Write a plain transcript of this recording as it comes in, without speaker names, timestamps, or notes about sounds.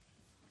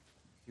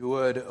You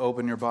would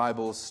open your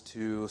Bibles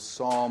to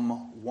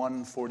Psalm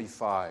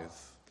 145.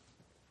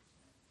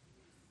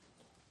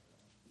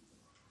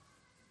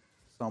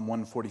 Psalm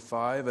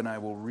 145, and I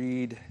will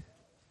read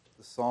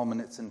the psalm in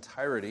its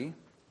entirety.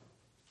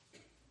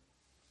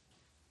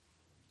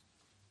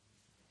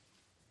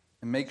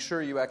 And make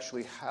sure you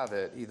actually have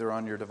it, either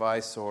on your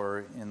device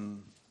or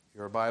in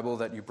your Bible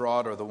that you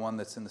brought or the one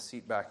that's in the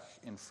seat back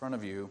in front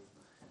of you.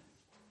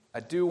 I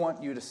do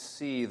want you to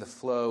see the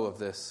flow of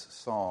this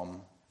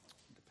psalm,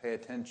 to pay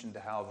attention to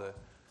how the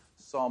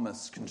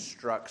psalmist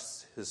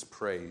constructs his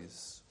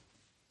praise.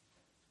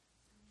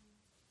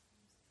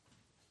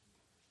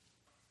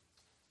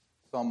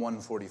 Psalm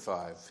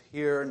 145.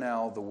 Hear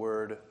now the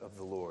word of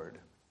the Lord.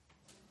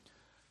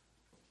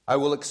 I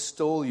will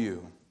extol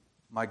you,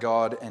 my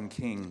God and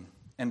King,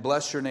 and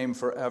bless your name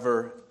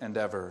forever and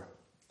ever.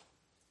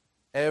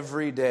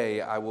 Every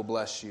day I will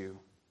bless you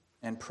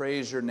and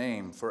praise your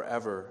name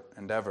forever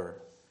and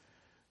ever.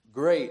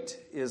 Great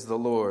is the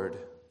Lord,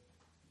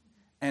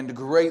 and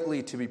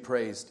greatly to be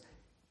praised,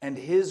 and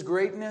his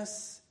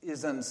greatness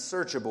is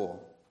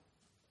unsearchable.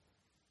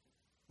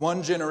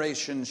 One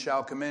generation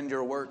shall commend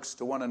your works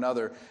to one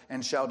another,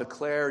 and shall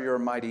declare your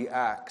mighty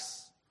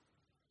acts.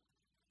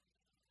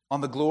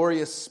 On the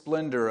glorious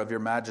splendor of your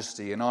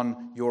majesty, and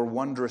on your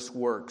wondrous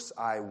works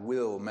I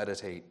will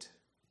meditate.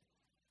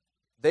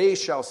 They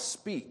shall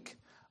speak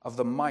of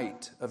the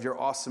might of your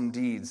awesome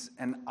deeds,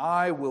 and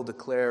I will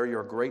declare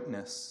your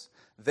greatness.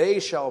 They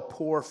shall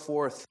pour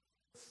forth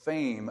the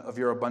fame of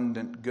your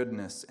abundant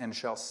goodness, and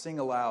shall sing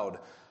aloud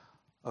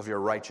of your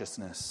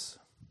righteousness.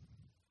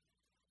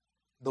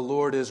 The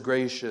Lord is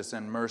gracious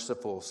and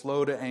merciful,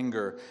 slow to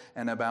anger,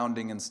 and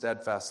abounding in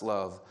steadfast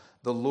love.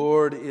 The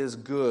Lord is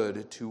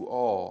good to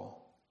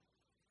all,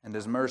 and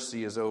his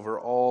mercy is over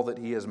all that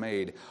he has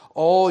made.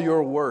 All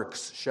your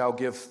works shall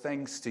give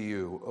thanks to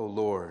you, O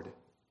Lord,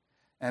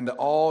 and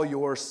all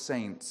your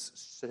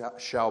saints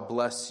shall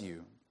bless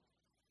you.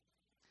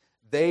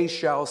 They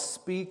shall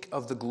speak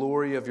of the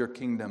glory of your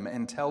kingdom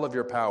and tell of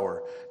your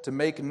power, to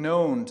make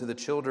known to the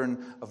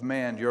children of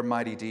man your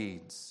mighty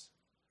deeds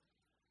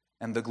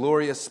and the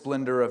glorious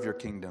splendor of your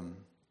kingdom.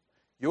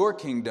 Your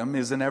kingdom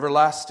is an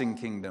everlasting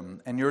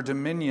kingdom, and your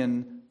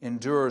dominion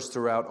endures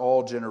throughout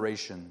all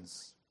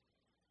generations.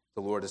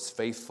 The Lord is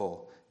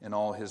faithful in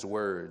all his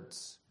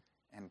words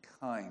and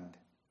kind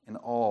in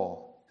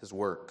all his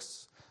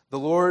works. The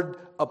Lord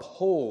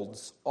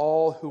upholds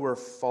all who are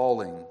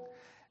falling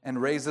and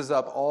raises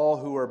up all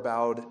who are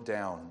bowed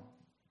down.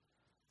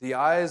 The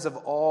eyes of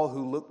all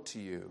look to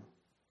you,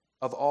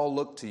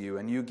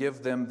 and you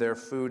give them their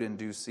food in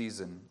due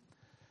season.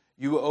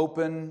 You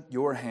open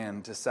your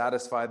hand to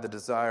satisfy the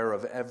desire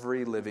of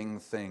every living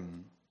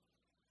thing.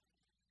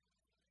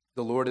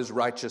 The Lord is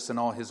righteous in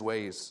all his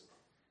ways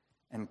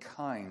and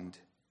kind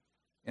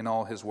in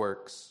all his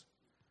works.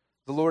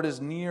 The Lord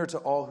is near to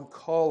all who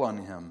call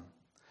on him,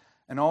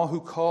 and all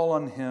who call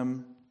on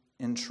him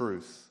in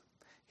truth.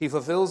 He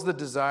fulfills the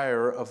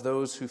desire of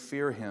those who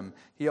fear him.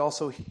 He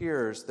also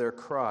hears their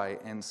cry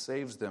and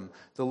saves them.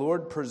 The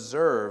Lord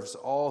preserves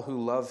all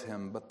who love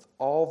him, but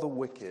all the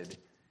wicked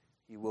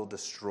he will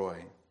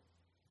destroy.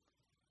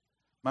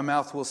 My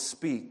mouth will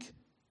speak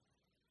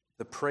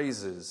the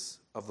praises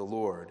of the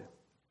Lord,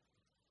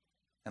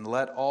 and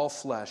let all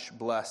flesh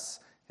bless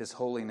his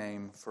holy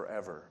name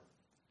forever.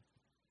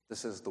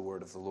 This is the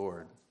word of the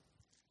Lord.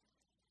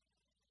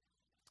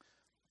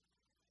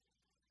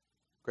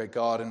 Great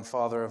God and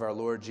Father of our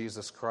Lord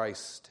Jesus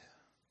Christ,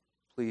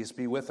 please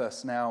be with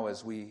us now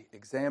as we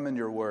examine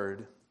your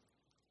word.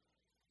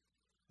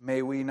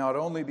 May we not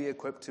only be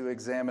equipped to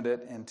examine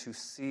it and to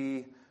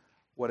see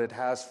what it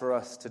has for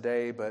us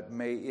today, but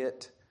may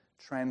it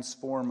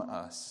transform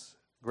us.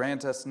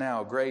 Grant us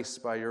now grace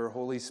by your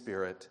Holy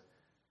Spirit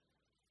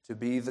to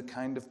be the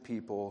kind of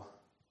people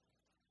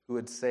who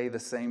would say the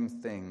same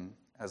thing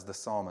as the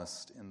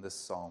psalmist in this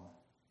psalm.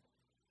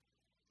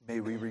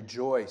 May we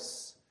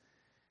rejoice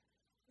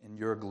in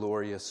your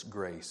glorious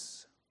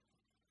grace.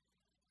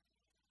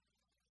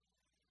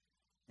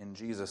 In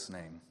Jesus'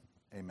 name,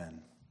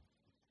 amen.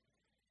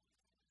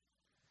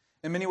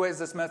 In many ways,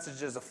 this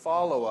message is a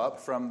follow-up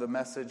from the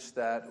message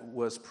that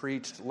was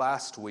preached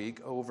last week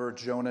over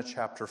Jonah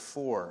chapter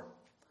 4.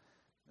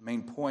 The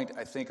main point,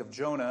 I think, of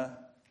Jonah,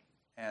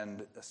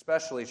 and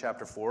especially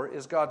chapter 4,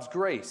 is God's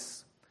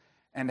grace,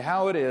 and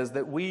how it is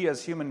that we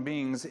as human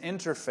beings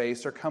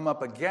interface or come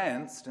up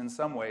against, in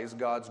some ways,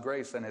 God's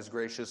grace and his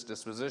gracious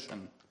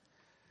disposition.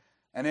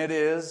 And it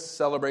is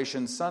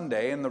Celebration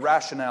Sunday, and the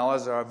rationale,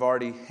 as I've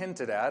already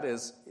hinted at,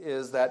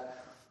 is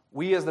that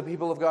we as the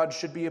people of God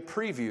should be a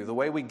preview. The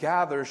way we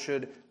gather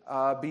should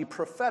be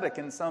prophetic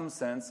in some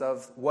sense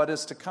of what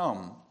is to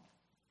come.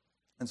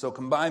 And so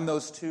combine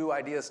those two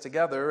ideas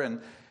together,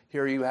 and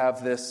here you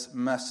have this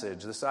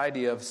message, this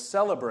idea of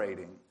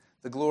celebrating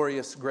the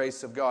glorious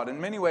grace of God.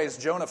 In many ways,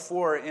 Jonah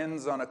 4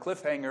 ends on a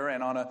cliffhanger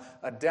and on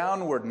a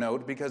downward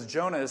note because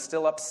Jonah is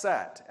still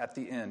upset at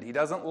the end. He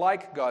doesn't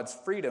like God's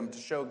freedom to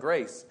show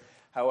grace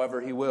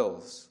however he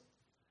wills.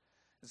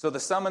 So the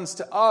summons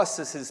to us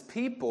as his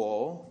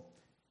people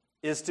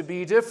is to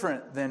be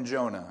different than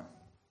Jonah.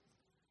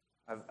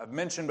 I've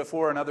mentioned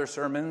before in other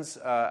sermons,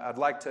 I'd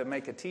like to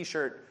make a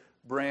t-shirt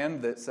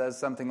brand that says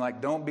something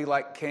like, don't be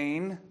like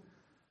Cain,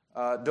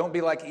 don't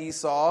be like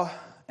Esau,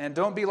 and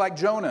don't be like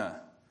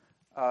Jonah,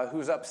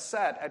 who's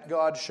upset at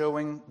God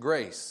showing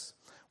grace.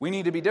 We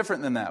need to be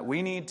different than that.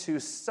 We need to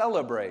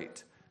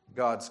celebrate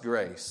God's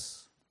grace.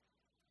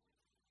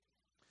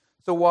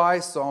 So why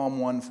Psalm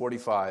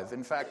 145?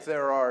 In fact,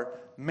 there are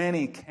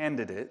many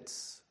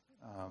candidates,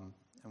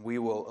 and we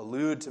will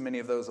allude to many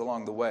of those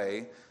along the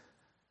way.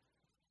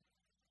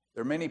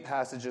 There are many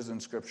passages in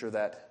Scripture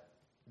that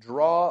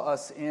draw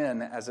us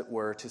in, as it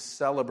were, to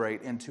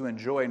celebrate and to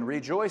enjoy and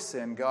rejoice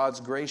in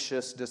God's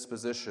gracious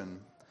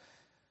disposition.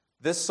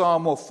 This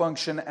psalm will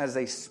function as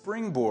a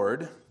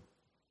springboard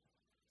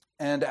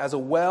and as a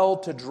well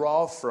to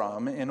draw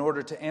from in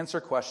order to answer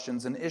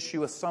questions and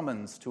issue a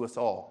summons to us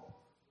all.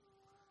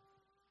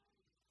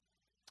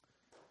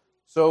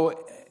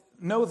 So,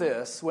 know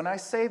this, when I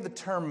say the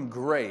term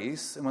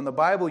grace, and when the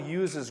Bible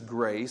uses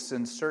grace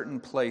in certain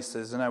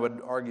places, and I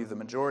would argue the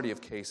majority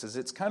of cases,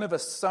 it's kind of a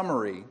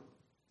summary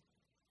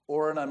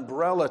or an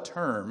umbrella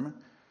term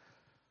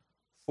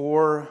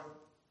for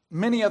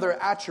many other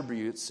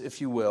attributes,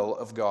 if you will,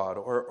 of God,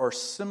 or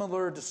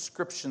similar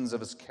descriptions of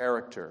His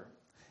character.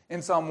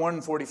 In Psalm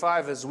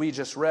 145, as we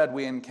just read,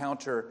 we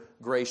encounter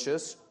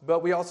gracious,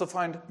 but we also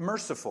find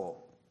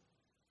merciful.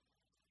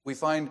 We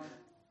find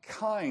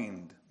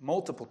kind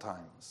multiple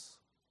times.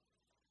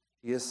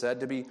 He is said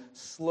to be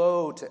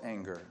slow to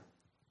anger,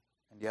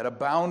 and yet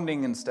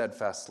abounding in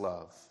steadfast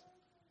love.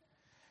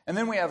 And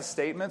then we have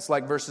statements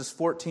like verses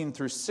 14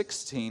 through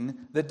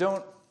 16 that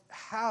don't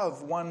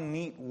have one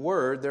neat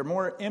word. They're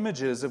more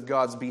images of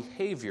God's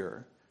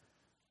behavior.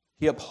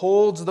 He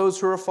upholds those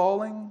who are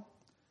falling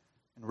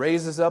and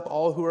raises up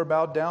all who are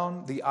bowed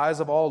down. The eyes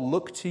of all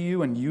look to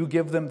you, and you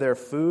give them their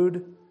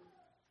food.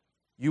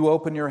 You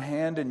open your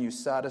hand and you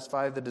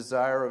satisfy the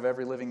desire of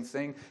every living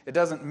thing. It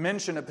doesn't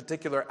mention a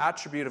particular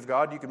attribute of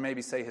God. You could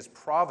maybe say His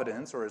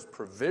providence or His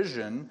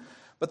provision,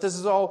 but this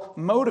is all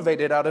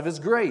motivated out of His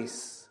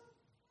grace.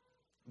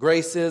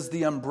 Grace is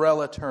the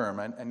umbrella term.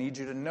 I need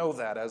you to know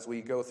that as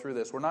we go through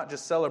this. We're not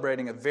just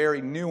celebrating a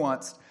very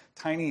nuanced,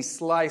 tiny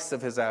slice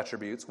of His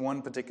attributes,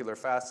 one particular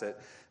facet.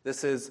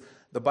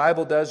 The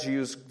Bible does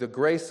use the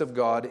grace of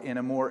God in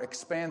a more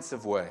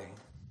expansive way.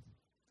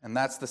 And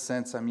that's the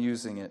sense I'm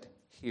using it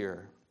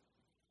here.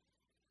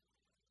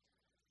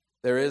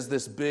 There is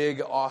this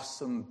big,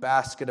 awesome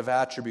basket of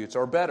attributes,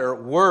 or better,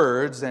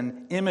 words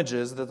and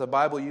images that the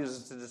Bible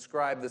uses to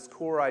describe this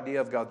core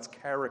idea of God's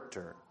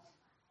character.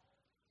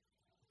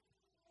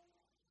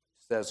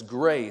 It says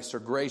grace or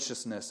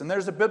graciousness. And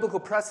there's a biblical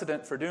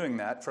precedent for doing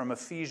that from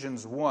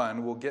Ephesians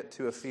 1. We'll get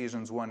to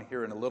Ephesians 1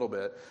 here in a little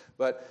bit.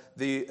 But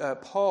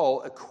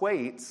Paul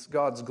equates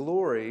God's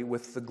glory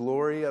with the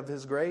glory of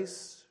His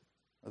grace,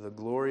 or the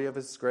glory of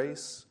His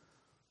grace.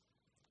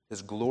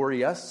 His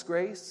glorious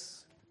grace.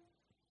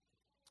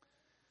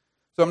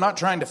 So I'm not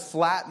trying to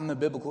flatten the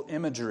biblical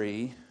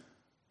imagery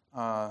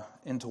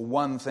into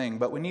one thing,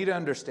 but we need to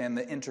understand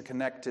the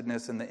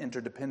interconnectedness and the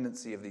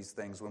interdependency of these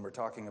things when we're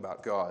talking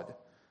about God.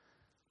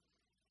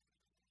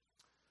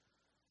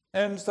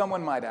 And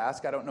someone might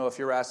ask, I don't know if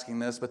you're asking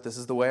this, but this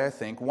is the way I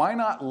think, why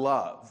not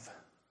love?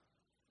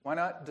 Why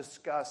not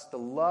discuss the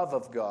love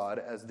of God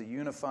as the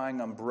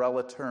unifying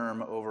umbrella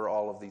term over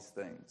all of these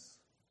things?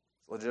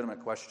 It's a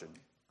legitimate question.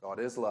 God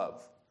is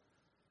love.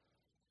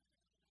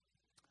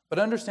 But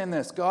understand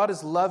this, God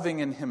is loving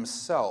in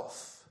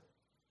Himself.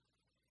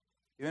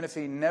 Even if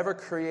He never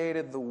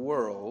created the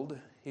world,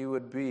 He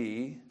would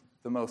be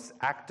the most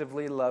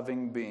actively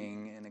loving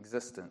being in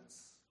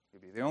existence.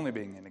 He'd be the only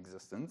being in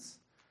existence.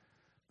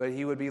 But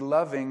He would be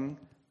loving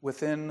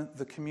within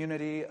the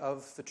community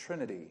of the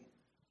Trinity.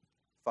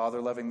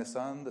 Father loving the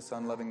Son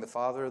loving the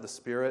Father, the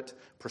Spirit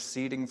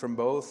proceeding from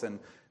both and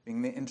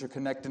being the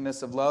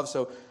interconnectedness of love.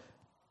 So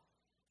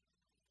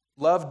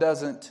love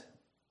doesn't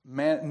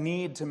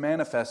need to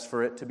manifest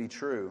for it to be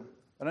true.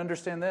 But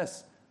understand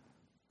this,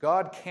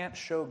 God can't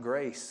show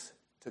grace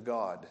to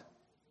God.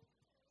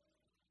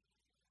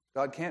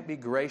 God can't be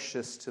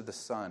gracious to the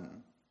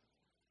Son.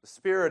 The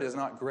Spirit is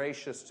not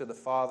gracious to the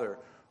Father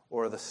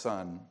or the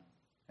Son.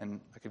 And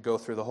I could go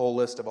through the whole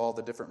list of all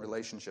the different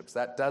relationships.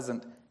 That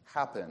doesn't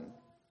happen.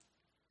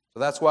 So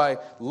that's why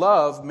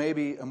love may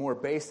be a more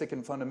basic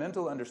and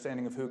fundamental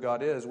understanding of who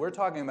God is. We're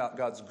talking about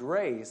God's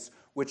grace,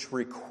 which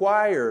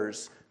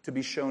requires to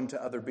be shown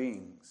to other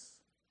beings,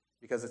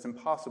 because it's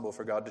impossible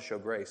for God to show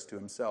grace to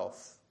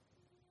Himself.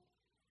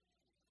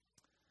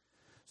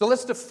 So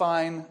let's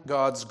define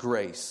God's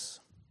grace.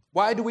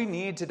 Why do we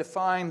need to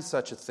define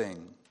such a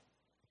thing?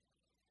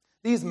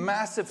 These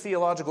massive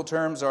theological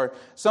terms are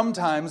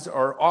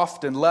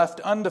often left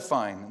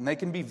undefined, and they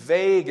can be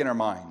vague in our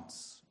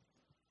minds.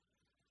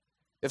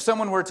 If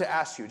someone were to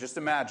ask you, just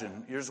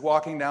imagine, you're just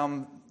walking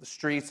down the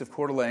streets of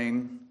Coeur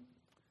d'Alene,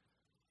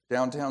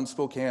 downtown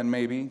Spokane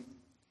maybe,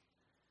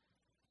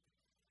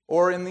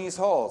 or in these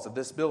halls of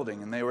this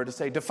building, and they were to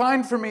say,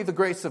 define for me the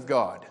grace of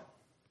God,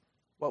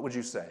 what would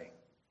you say?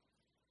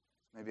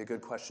 Maybe a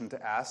good question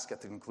to ask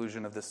at the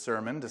conclusion of this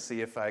sermon to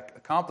see if I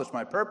accomplish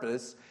my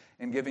purpose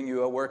in giving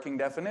you a working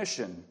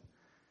definition.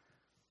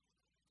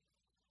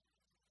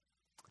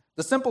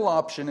 The simple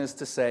option is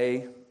to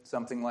say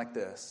something like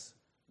this: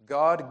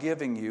 God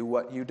giving you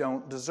what you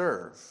don't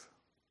deserve.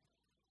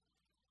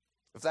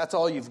 If that's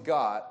all you've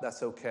got,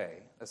 that's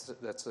okay.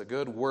 That's a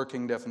good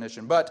working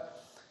definition.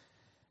 But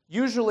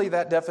usually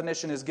that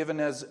definition is given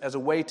as a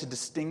way to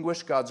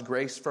distinguish God's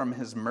grace from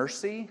His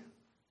mercy,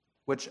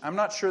 which I'm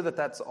not sure that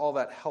that's all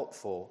that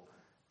helpful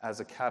as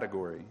a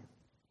category.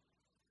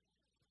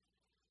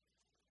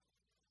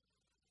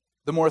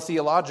 The more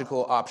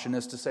theological option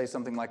is to say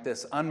something like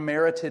this: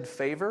 unmerited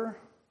favor,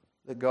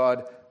 that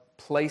God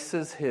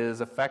places His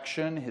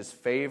affection, His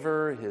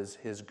favor,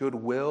 His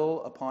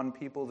goodwill upon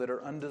people that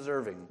are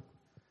undeserving.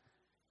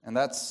 And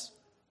that's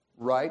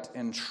right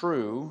and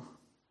true.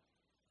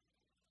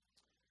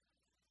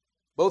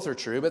 Both are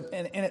true, but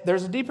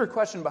there's a deeper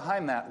question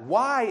behind that.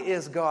 Why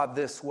is God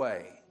this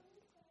way?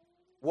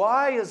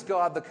 Why is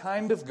God the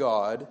kind of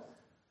God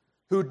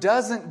who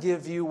doesn't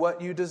give you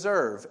what you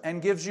deserve and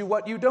gives you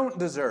what you don't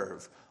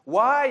deserve?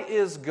 Why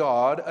is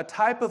God a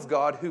type of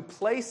God who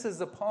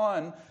places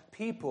upon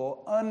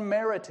people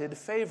unmerited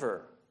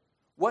favor?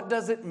 What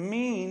does it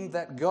mean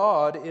that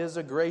God is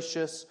a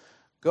gracious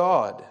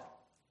God?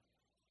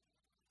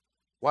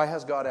 Why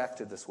has God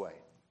acted this way?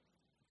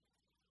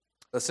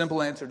 The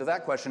simple answer to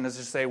that question is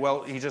to say,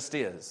 well, He just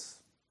is.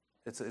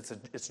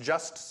 It's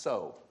just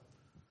so.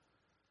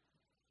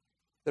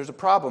 There's a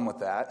problem with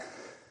that,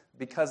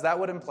 because that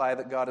would imply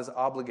that God is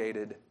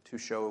obligated to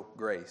show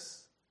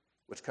grace,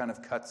 which kind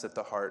of cuts at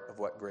the heart of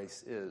what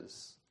grace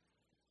is.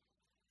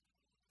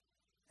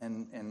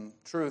 And in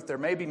truth, there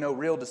may be no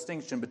real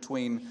distinction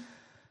between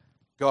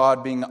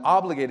God being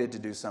obligated to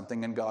do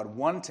something and God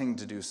wanting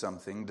to do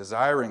something,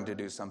 desiring to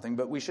do something,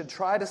 but we should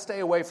try to stay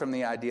away from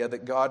the idea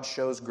that God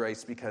shows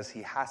grace because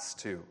He has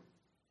to.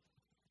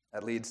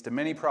 That leads to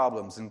many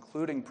problems,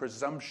 including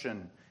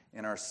presumption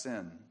in our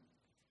sin.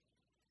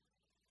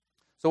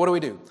 So what do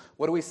we do?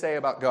 What do we say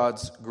about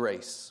God's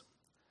grace?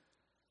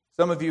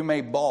 Some of you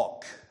may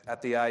balk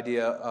at the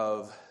idea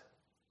of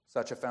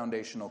such a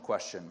foundational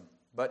question.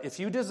 But if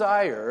you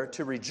desire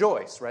to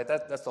rejoice, right,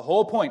 that's the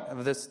whole point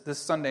of this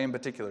Sunday in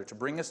particular, to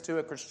bring us to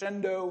a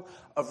crescendo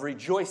of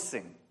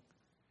rejoicing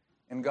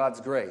in God's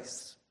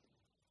grace.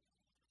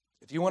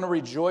 If you want to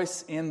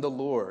rejoice in the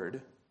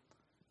Lord,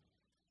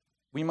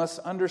 we must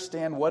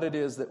understand what it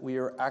is that we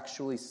are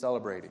actually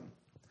celebrating.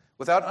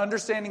 Without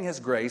understanding His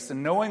grace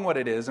and knowing what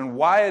it is and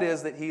why it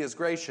is that He is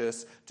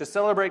gracious, to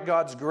celebrate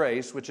God's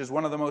grace, which is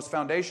one of the most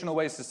foundational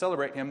ways to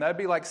celebrate Him, that'd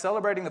be like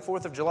celebrating the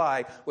 4th of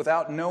July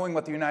without knowing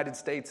what the United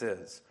States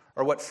is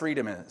or what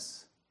freedom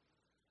is.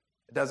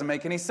 It doesn't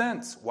make any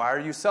sense. Why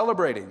are you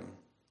celebrating?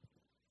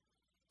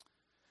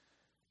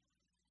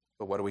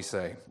 But what do we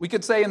say? We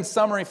could say in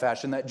summary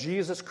fashion that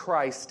Jesus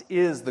Christ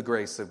is the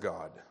grace of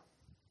God.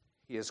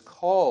 He is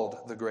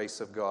called the grace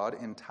of God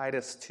in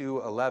Titus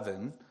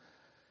 2:11.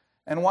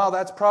 And while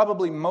that's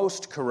probably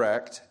most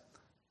correct,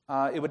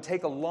 it would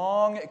take a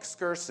long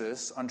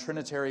excursus on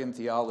Trinitarian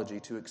theology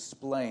to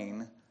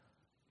explain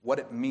what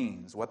it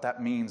means, what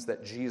that means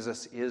that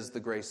Jesus is the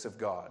grace of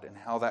God, and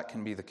how that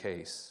can be the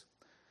case.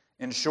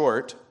 In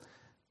short,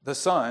 the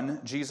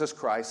Son, Jesus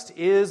Christ,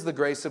 is the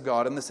grace of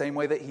God in the same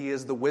way that He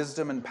is the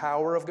wisdom and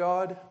power of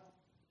God.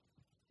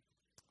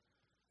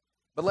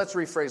 But let's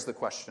rephrase the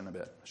question a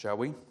bit, shall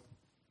we?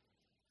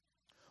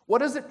 What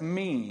does it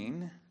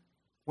mean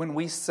when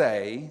we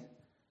say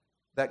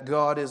that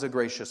God is a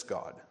gracious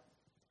God?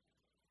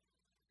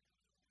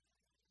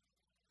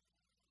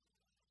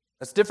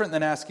 That's different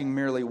than asking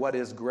merely what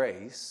is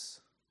grace,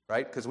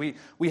 right? Because we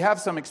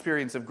have some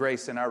experience of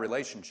grace in our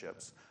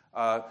relationships.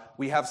 I'll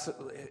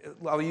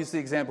use the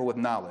example with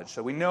knowledge.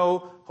 So we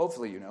know,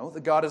 hopefully you know,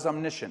 that God is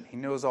omniscient. He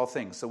knows all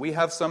things. So we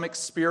have some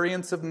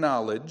experience of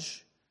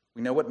knowledge.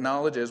 We know what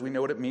knowledge is. We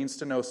know what it means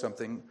to know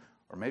something.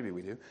 Or maybe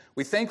we do.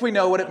 We think we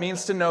know what it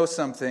means to know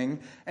something,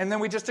 and then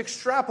we just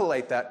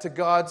extrapolate that to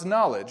God's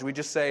knowledge. We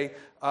just say,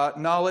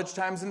 knowledge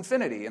times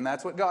infinity, and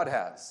that's what God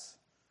has.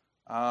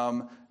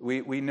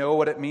 We know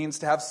what it means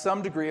to have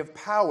some degree of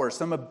power,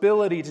 some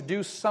ability to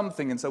do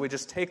something, and so we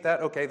just take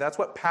that, okay, that's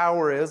what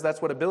power is, that's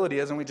what ability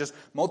is, and we just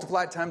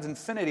multiply it times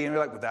infinity, and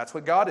we're like, well, that's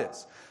what God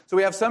is. So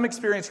we have some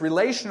experience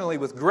relationally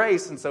with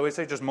grace, and so we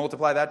say just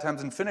multiply that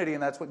times infinity,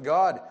 and that's what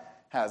God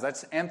has.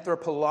 That's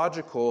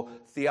anthropological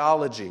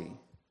theology.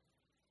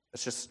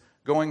 It's just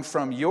going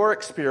from your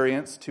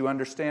experience to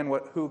understand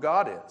who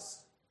God is.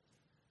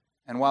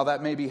 And while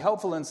that may be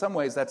helpful in some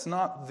ways, that's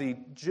not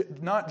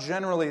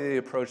generally the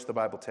approach the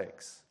Bible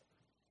takes.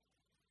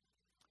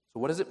 So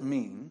what does it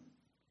mean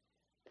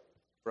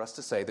for us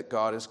to say that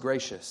God is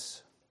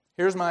gracious?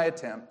 Here's my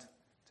attempt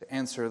to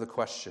answer the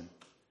question.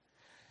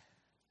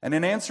 And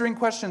in answering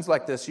questions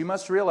like this, you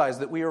must realize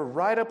that we are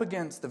right up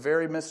against the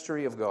very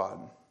mystery of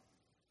God.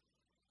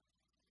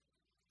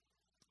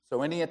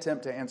 So any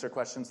attempt to answer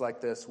questions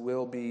like this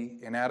will be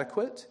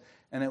inadequate,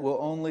 and it will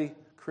only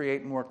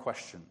create more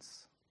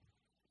questions.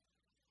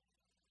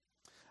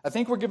 I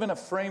think we're given a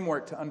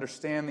framework to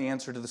understand the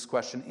answer to this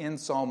question in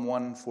Psalm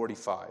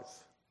 145.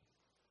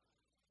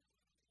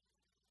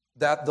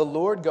 That the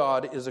Lord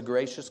God is a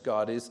gracious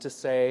God is to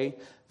say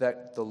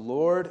that the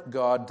Lord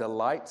God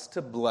delights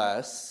to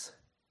bless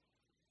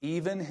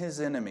even his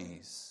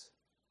enemies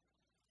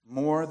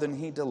more than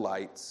he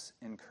delights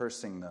in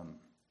cursing them.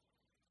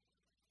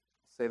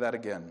 Say that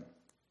again.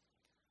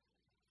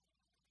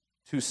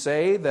 To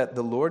say that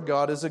the Lord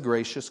God is a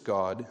gracious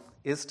God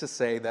is to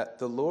say that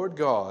the Lord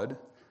God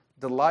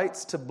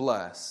delights to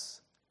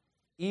bless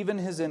even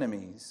his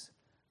enemies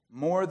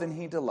more than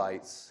he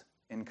delights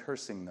in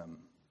cursing them.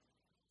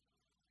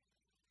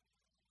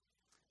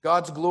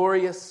 God's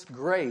glorious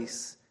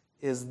grace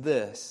is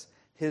this,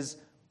 his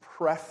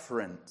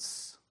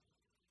preference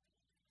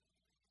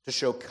to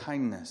show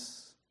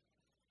kindness,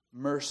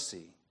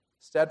 mercy,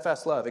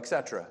 steadfast love,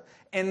 etc.,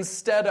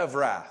 instead of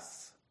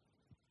wrath,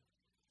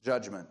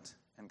 judgment,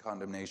 and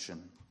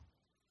condemnation.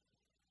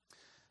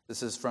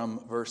 This is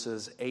from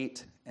verses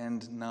 8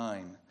 and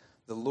 9.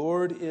 The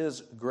Lord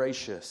is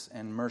gracious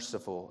and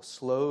merciful,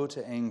 slow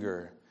to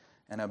anger,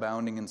 and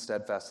abounding in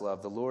steadfast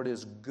love. The Lord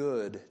is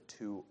good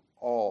to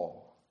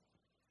all,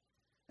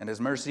 and his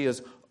mercy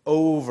is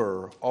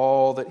over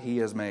all that he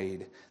has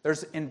made.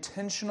 There's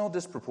intentional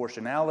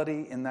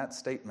disproportionality in that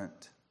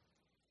statement.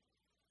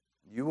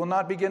 You will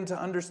not begin to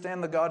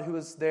understand the God who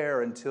is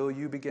there until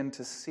you begin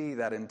to see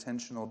that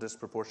intentional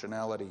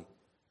disproportionality.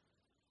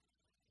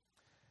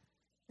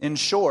 In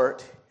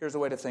short, here's a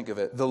way to think of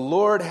it. The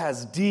Lord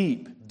has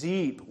deep,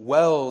 deep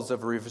wells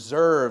of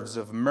reserves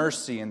of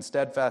mercy and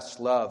steadfast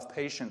love,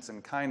 patience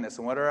and kindness,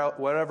 and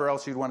whatever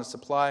else you'd want to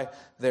supply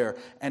there.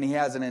 And he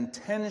has an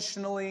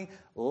intentionally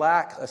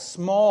a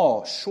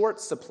small, short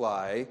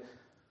supply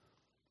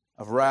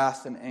of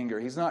wrath and anger.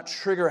 He's not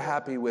trigger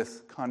happy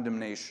with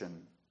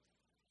condemnation.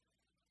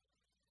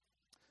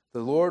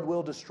 The Lord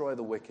will destroy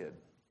the wicked,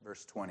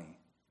 verse 20,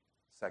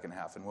 second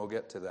half, and we'll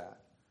get to that.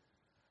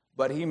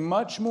 But he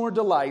much more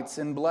delights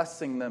in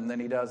blessing them than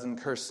he does in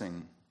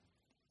cursing.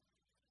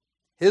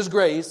 His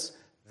grace,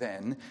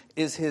 then,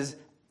 is his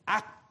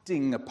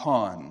acting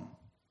upon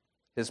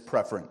his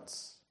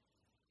preference.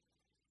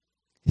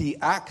 He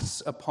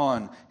acts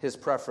upon his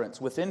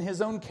preference within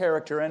his own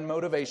character and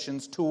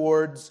motivations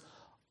towards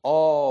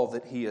all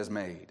that he has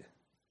made.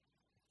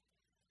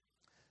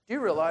 Do you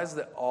realize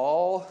that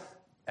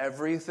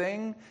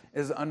everything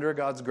is under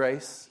God's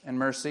grace and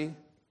mercy?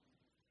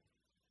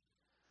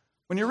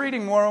 When you're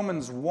reading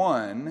Romans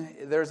 1,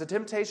 there's a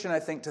temptation, I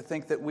think, to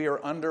think that we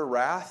are under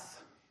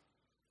wrath.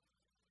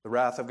 The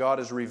wrath of God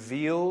is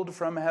revealed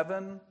from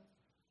heaven.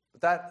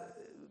 But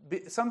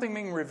something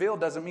being revealed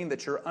doesn't mean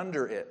that you're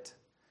under it.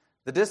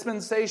 The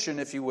dispensation,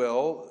 if you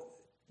will,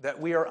 that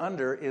we are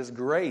under is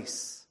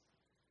grace.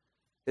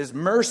 His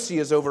mercy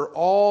is over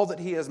all that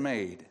he has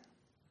made.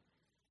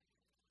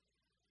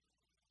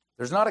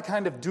 There's not a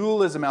kind of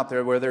dualism out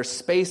there where there's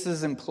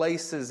spaces and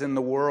places in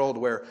the world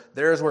where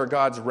there's where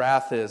God's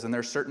wrath is, and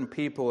there's certain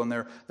people and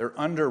they're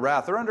under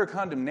wrath. They're under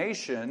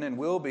condemnation and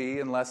will be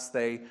unless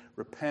they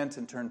repent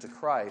and turn to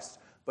Christ.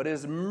 But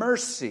his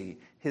mercy,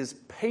 his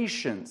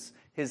patience,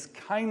 his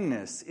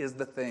kindness is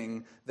the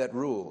thing that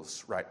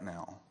rules right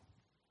now.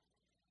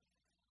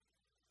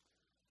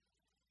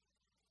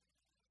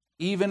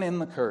 Even in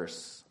the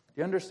curse.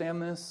 Do you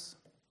understand this?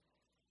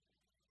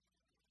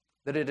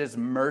 That it is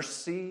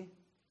mercy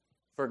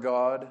for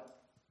God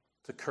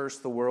to curse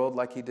the world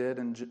like he did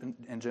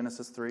in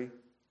Genesis 3?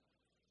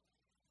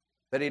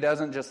 That he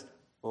doesn't just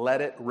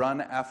let it run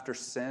after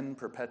sin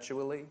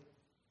perpetually?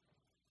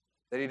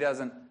 That he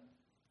doesn't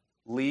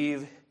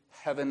leave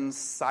heaven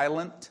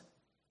silent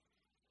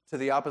to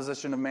the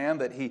opposition of man?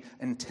 That he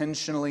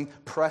intentionally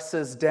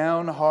presses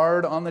down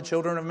hard on the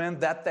children of men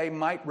that they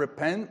might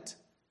repent?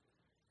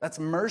 That's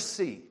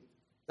mercy.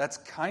 That's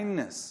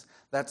kindness.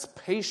 That's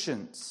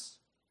patience.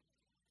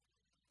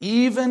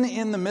 Even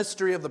in the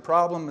mystery of the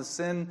problem of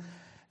sin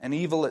and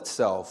evil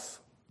itself,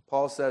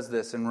 Paul says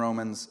this in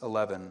Romans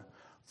 11,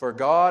 "For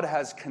God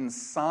has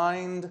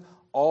consigned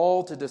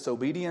all to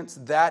disobedience,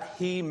 that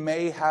he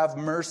may have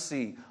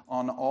mercy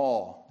on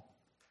all."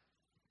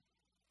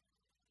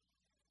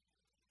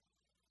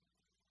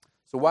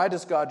 So why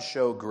does God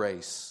show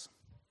grace?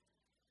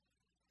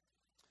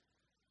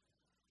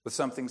 With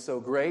something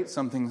so great,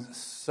 something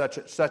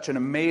such an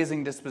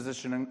amazing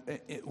disposition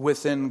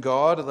within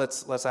God,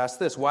 let's ask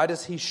this: why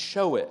does he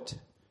show it?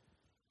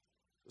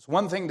 It's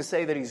one thing to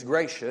say that he's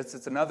gracious;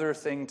 it's another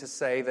thing to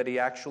say that he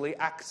actually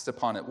acts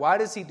upon it. Why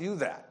does he do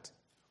that?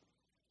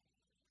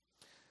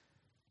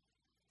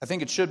 I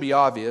think it should be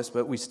obvious,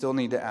 but we still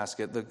need to ask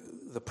it.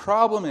 The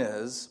problem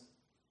is,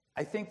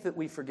 I think that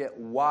we forget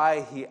why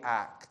he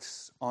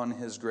acts on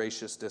his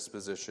gracious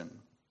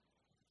disposition.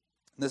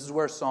 This is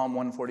where Psalm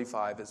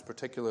 145 is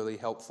particularly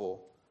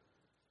helpful.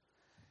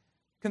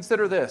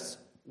 Consider this.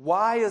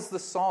 Why is the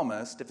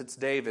psalmist, if it's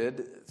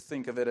David,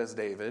 think of it as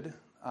David,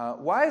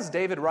 why is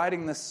David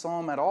writing this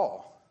psalm at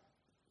all?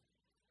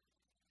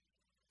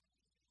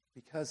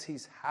 Because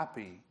he's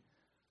happy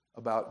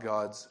about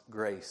God's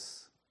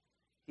grace.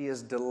 He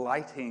is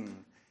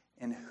delighting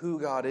in who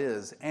God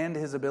is and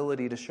His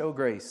ability to show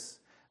grace.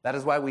 That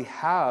is why we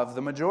have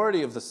the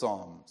majority of the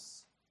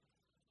Psalms.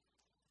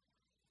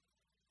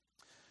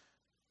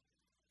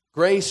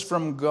 Grace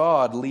from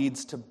God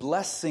leads to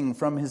blessing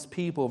from His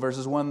people.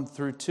 Verses 1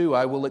 through 2.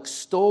 I will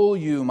extol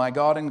you, my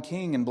God and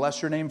King, and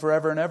bless your name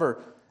forever and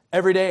ever.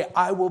 Every day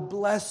I will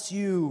bless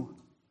you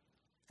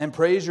and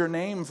praise your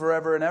name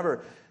forever and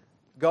ever.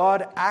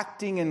 God,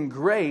 acting in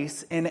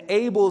grace,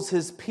 enables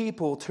His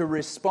people to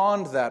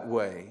respond that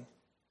way.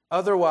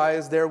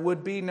 Otherwise, there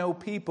would be no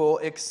people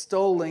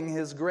extolling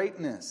His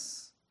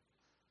greatness.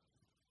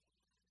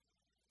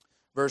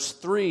 Verse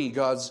 3,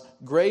 God's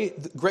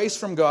grace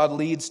from God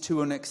leads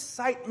to an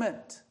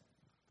excitement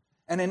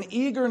and an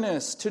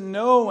eagerness to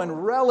know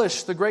and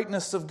relish the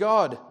greatness of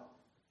God.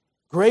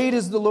 Great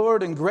is the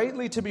Lord and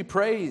greatly to be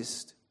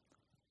praised.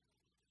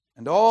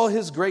 And all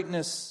His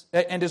greatness,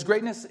 and His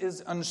greatness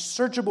is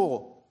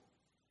unsearchable.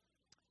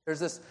 There's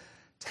this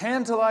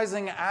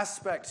tantalizing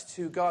aspect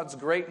to God's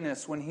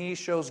greatness when He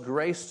shows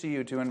grace to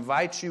you, to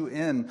invite you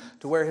in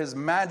to where His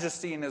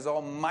majesty and His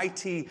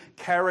almighty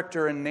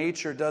character and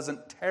nature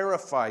doesn't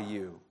terrify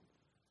you.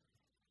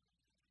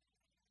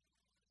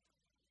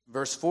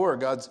 Verse 4,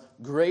 God's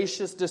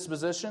gracious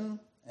disposition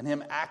and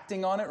Him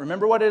acting on it.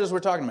 Remember what it is we're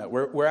talking about.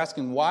 We're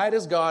asking, why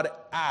does God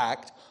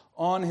act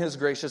on His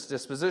gracious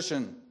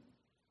disposition?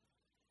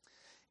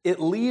 It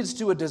leads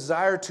to a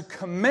desire to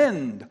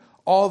commend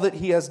all that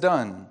He has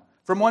done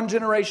from one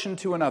generation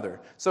to another.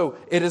 So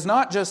it is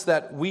not just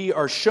that we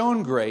are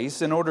shown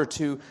grace in order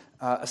to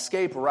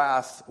escape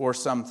wrath or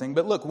something,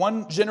 but look,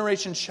 one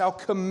generation shall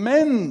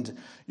commend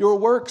your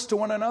works to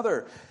one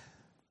another.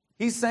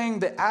 He's saying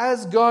that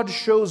as God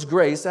shows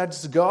grace,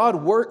 as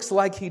God works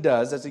like He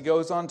does, as He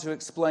goes on to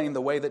explain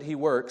the way that He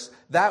works,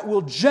 that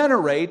will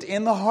generate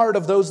in the heart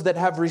of those that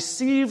have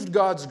received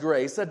God's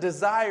grace a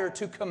desire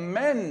to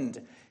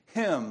commend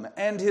Him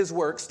and His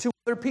works to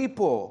other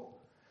people.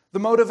 The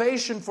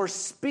motivation for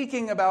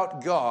speaking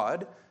about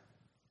God,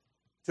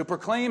 to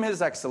proclaim His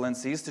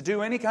excellencies, to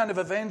do any kind of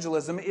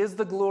evangelism is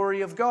the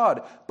glory of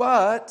God.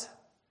 But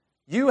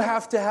you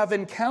have to have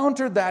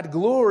encountered that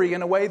glory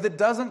in a way that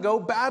doesn't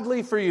go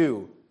badly for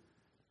you.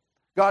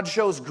 God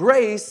shows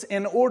grace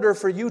in order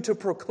for you to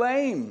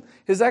proclaim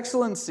His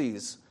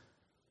excellencies.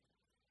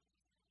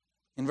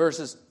 In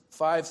verses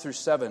 5 through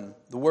 7,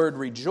 the word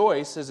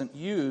rejoice isn't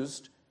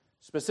used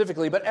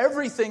specifically, but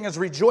everything is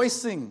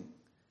rejoicing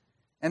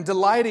and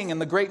delighting in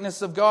the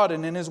greatness of God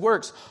and in His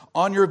works.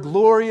 On your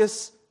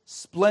glorious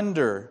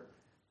splendor,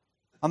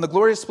 on the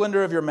glorious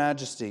splendor of your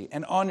majesty,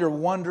 and on your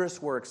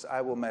wondrous works I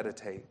will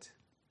meditate.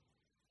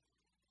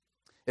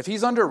 If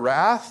He's under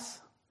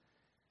wrath,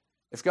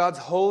 if God's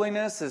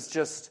holiness is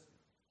just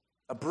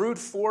a brute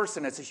force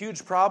and it's a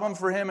huge problem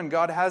for Him and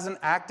God hasn't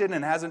acted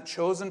and hasn't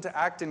chosen to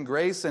act in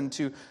grace and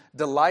to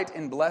delight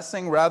in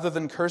blessing rather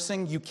than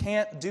cursing, you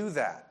can't do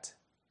that.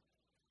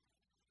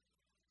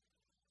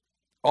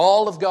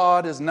 All of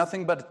God is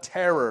nothing but a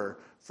terror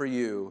for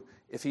you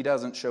if He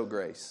doesn't show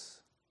grace.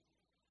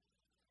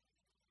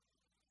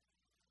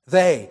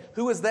 They.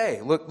 Who is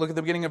they? Look at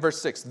the beginning of verse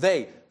 6.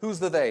 They. Who's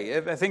the they?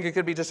 I think it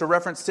could be just a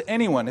reference to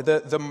anyone.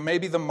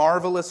 Maybe the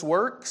marvelous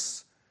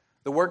works.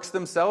 The works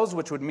themselves,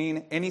 which would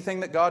mean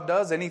anything that God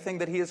does, anything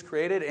that He has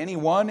created,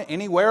 anyone,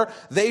 anywhere.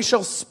 They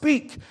shall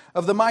speak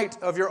of the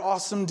might of your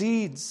awesome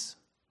deeds.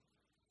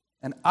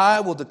 And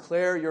I will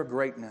declare your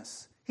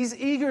greatness. He's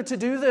eager to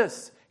do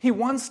this. He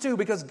wants to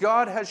because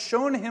God has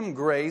shown him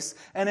grace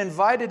and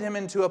invited him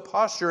into a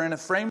posture and a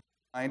frame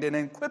of mind and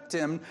equipped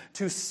him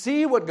to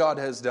see what God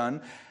has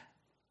done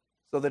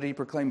so that he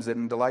proclaims it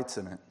and delights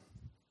in it.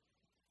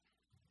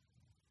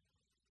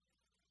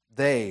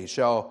 They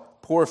shall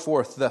pour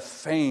forth the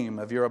fame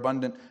of your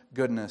abundant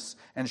goodness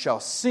and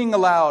shall sing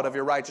aloud of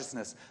your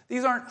righteousness.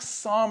 These aren't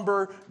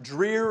somber,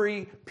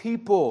 dreary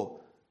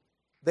people.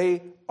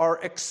 They are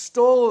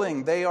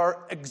extolling, they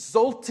are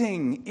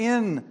exulting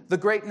in the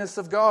greatness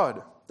of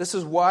God. This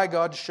is why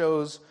God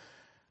shows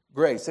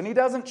grace. And He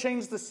doesn't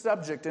change the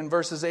subject in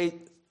verses 8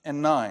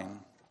 and 9.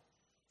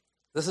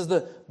 This is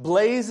the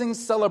blazing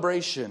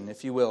celebration,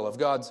 if you will, of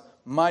God's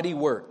mighty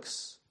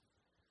works.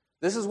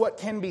 This is what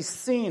can be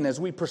seen as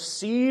we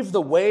perceive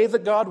the way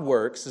that God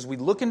works, as we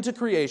look into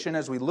creation,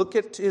 as we look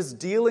at His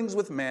dealings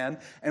with man,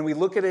 and we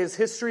look at His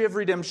history of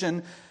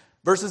redemption.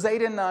 Verses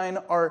 8 and 9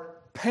 are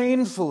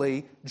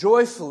painfully,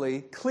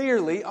 joyfully,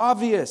 clearly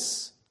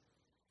obvious.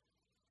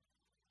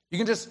 You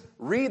can just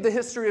read the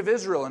history of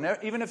Israel, and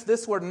even if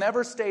this were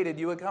never stated,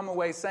 you would come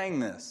away saying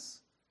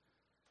this.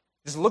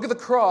 Just look at the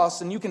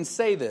cross and you can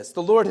say this.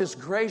 The Lord is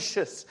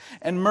gracious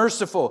and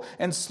merciful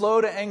and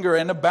slow to anger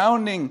and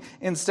abounding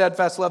in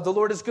steadfast love. The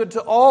Lord is good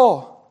to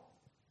all,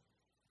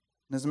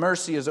 and His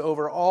mercy is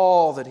over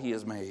all that He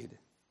has made.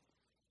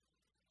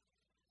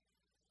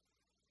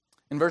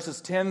 In verses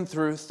 10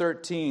 through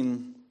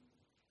 13,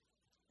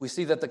 we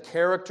see that the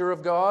character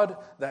of God,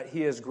 that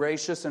He is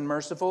gracious and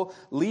merciful,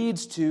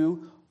 leads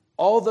to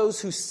all those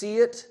who see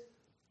it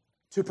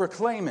to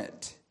proclaim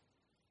it.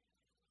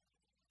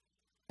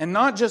 And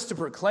not just to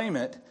proclaim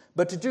it,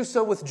 but to do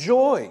so with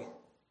joy.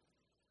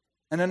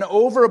 and an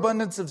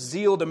overabundance of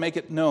zeal to make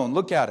it known.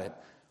 Look at it.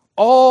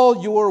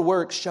 All your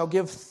works shall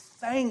give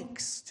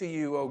thanks to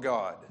you, O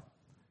God.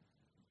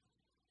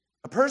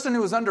 A person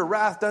who is under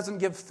wrath doesn't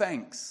give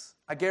thanks.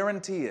 I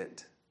guarantee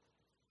it.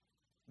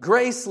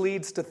 Grace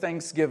leads to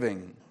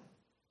thanksgiving.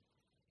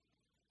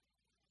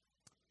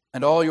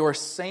 And all your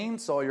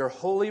saints, all your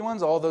holy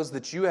ones, all those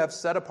that you have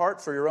set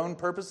apart for your own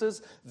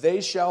purposes,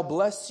 they shall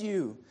bless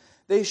you.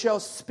 They shall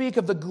speak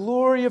of the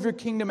glory of your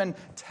kingdom and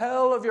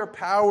tell of your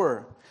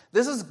power.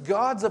 This is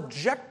God's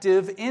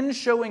objective in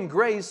showing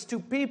grace to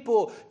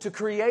people, to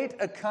create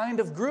a kind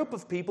of group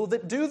of people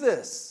that do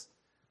this.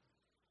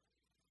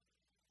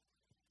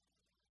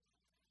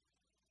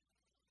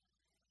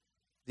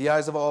 The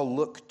eyes of all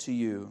look to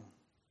you.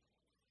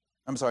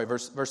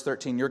 Verse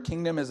 13. Your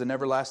kingdom is an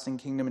everlasting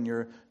kingdom, and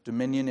your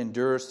dominion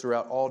endures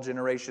throughout all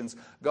generations.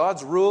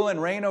 God's rule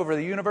and reign over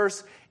the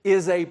universe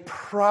is a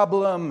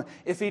problem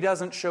if He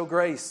doesn't show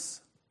grace.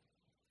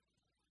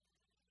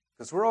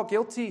 Because we're all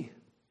guilty.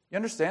 You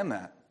understand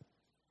that?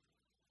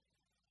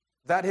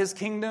 That His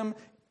kingdom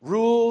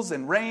rules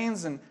and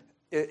reigns and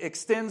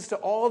extends to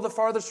all the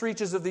farthest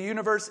reaches of the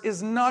universe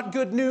is not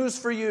good news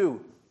for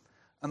you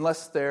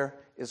unless there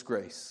is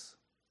grace.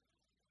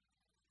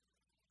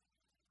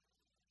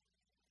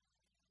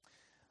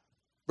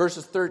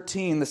 Verses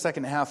 13, the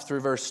second half through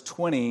verse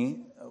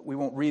 20, we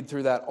won't read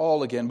through that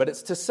all again, but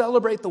it's to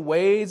celebrate the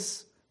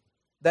ways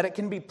that it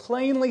can be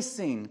plainly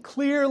seen,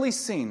 clearly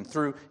seen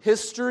through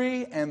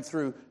history and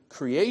through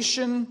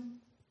creation,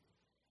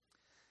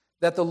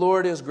 that the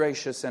Lord is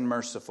gracious and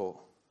merciful.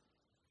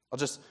 I'll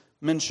just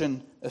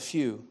mention a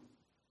few.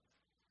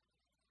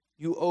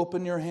 You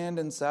open your hand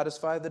and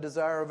satisfy the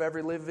desire of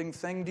every living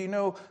thing. Do you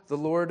know the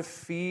Lord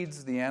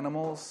feeds the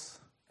animals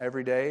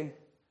every day?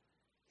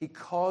 He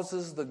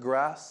causes the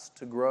grass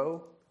to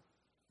grow.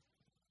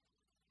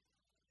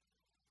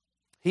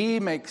 He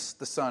makes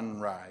the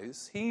sun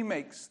rise. He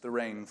makes the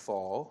rain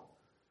fall.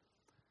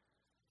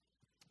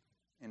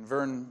 In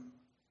Vern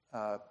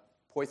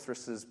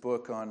Poythress's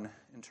book on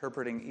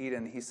interpreting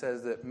Eden, he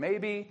says that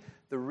maybe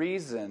the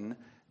reason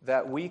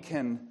that we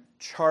can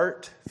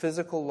chart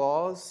physical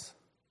laws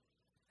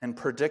and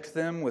predict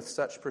them with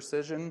such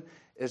precision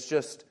is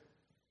just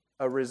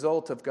a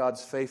result of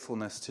God's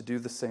faithfulness to do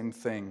the same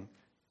thing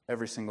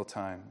every single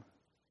time.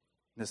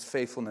 And His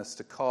faithfulness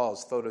to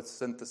cause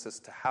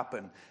photosynthesis to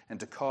happen and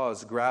to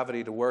cause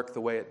gravity to work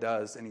the way it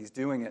does. And He's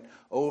doing it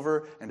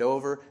over and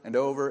over and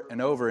over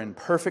and over in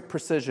perfect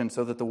precision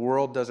so that the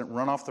world doesn't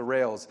run off the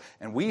rails.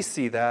 And we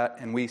see that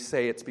and we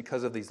say it's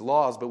because of these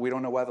laws, but we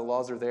don't know why the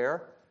laws are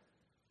there.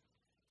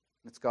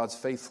 It's God's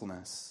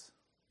faithfulness.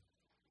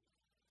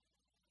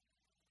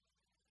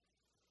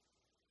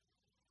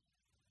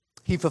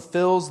 He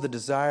fulfills the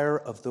desire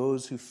of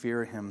those who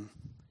fear Him.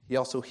 He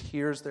also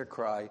hears their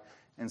cry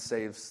and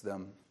saves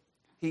them.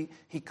 He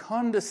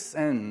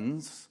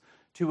condescends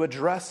to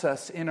address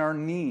us in our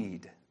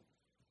need.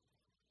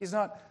 He's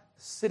not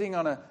sitting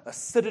on a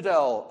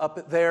citadel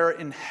up there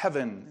in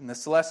heaven, in the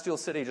celestial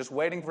city, just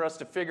waiting for us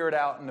to figure it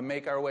out and to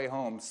make our way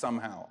home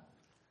somehow.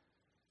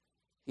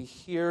 He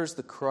hears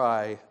the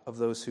cry of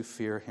those who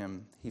fear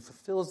Him. He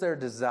fulfills their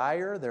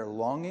desire, their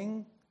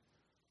longing.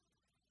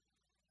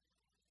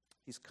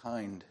 He's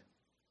kind.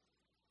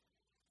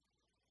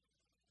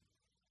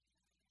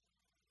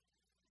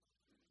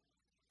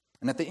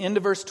 And at the end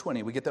of verse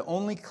 20, we get the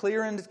only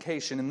clear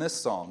indication in this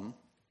psalm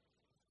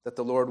that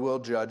the Lord will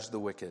judge the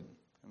wicked.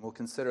 And we'll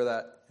consider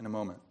that in a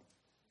moment.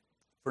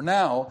 For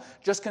now,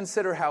 just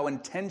consider how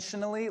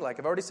intentionally, like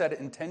I've already said,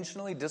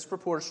 intentionally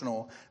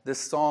disproportional this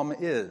psalm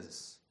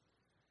is.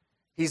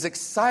 He's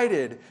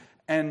excited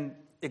and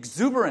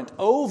exuberant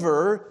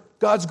over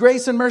God's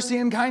grace and mercy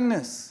and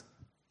kindness.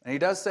 And he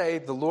does say,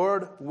 the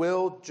Lord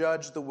will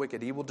judge the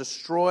wicked. He will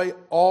destroy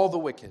all the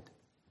wicked.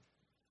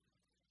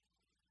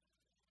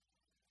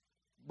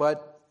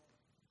 But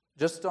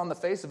just on the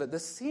face of it,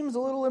 this seems a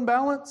little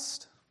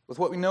imbalanced with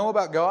what we know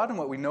about God and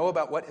what we know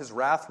about what His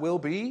wrath will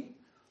be.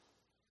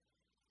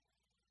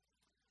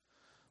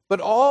 But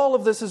all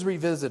of this is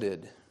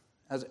revisited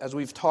as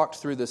we've talked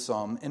through this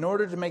psalm in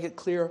order to make it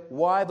clear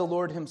why the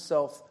Lord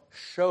Himself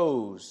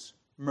shows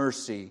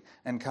mercy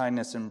and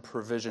kindness and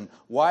provision.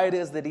 Why it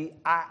is that He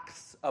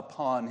acts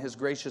upon His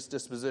gracious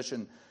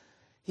disposition.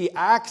 He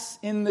acts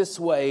in this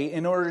way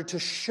in order to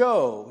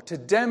show, to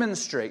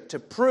demonstrate, to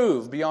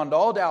prove beyond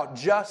all doubt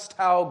just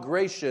how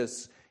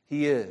gracious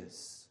He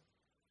is.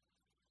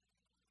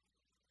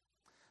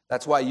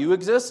 That's why you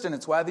exist, and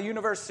it's why the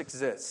universe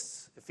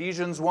exists.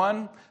 Ephesians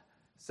 1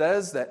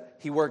 says that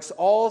He works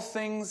all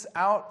things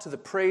out to the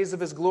praise of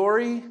His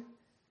glory.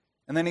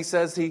 And then he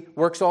says He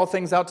works all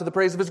things out to the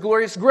praise of His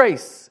glorious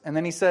grace. And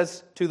then he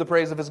says to the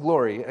praise of His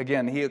glory.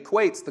 Again, he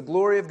equates the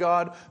glory of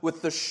God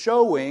with the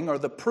showing or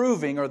the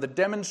proving or the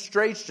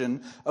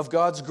demonstration of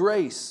God's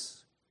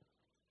grace.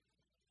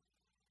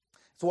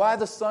 It's why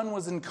the Son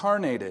was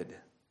incarnated.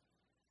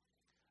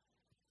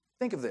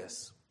 Think of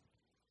this.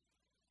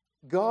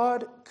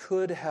 God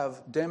could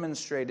have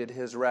demonstrated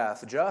His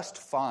wrath just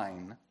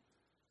fine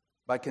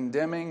by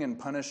condemning and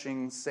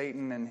punishing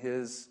Satan and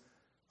his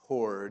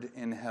horde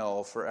in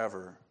hell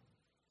forever.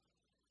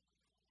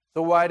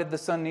 So why did the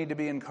Son need to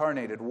be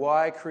incarnated?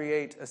 Why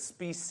create a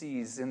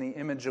species in the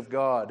image of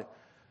God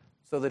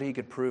so that he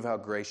could prove how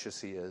gracious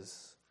he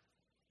is?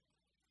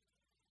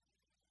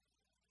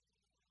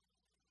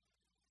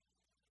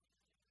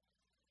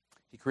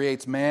 He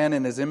creates man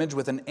in his image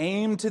with an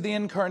aim to the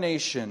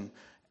incarnation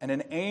and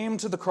an aim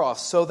to the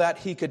cross so that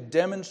he could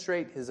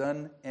demonstrate his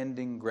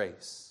unending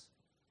grace.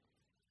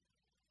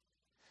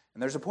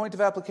 And there's a point of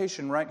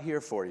application right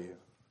here for you,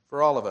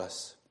 for all of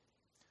us.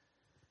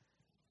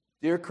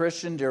 Dear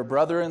Christian, dear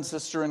brother and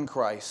sister in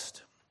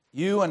Christ,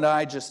 you and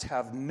I just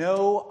have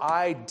no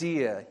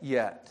idea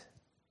yet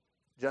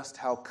just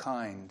how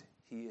kind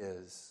he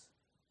is.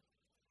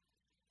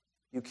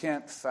 You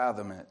can't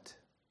fathom it.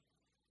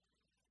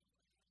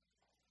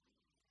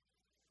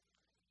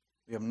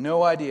 We have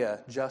no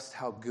idea just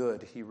how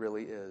good he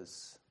really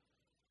is.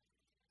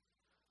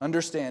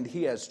 Understand,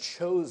 he has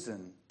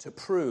chosen to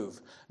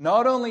prove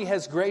not only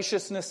his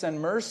graciousness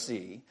and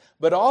mercy,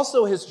 but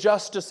also his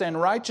justice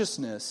and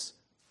righteousness,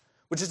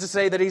 which is to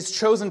say that he's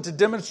chosen to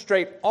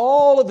demonstrate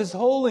all of his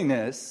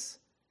holiness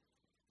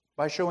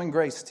by showing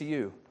grace to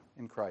you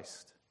in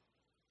Christ.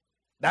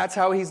 That's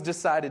how he's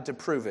decided to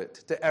prove it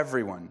to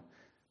everyone,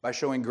 by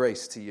showing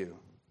grace to you.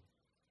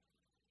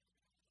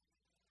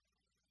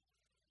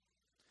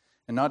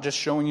 And not just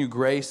showing you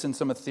grace in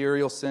some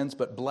ethereal sense,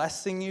 but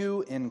blessing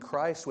you in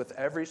Christ with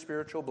every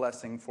spiritual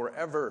blessing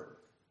forever.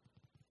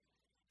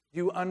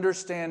 You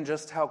understand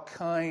just how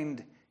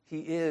kind he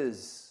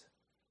is.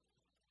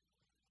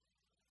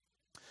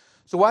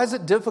 So why is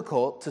it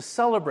difficult to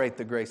celebrate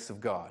the grace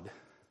of God?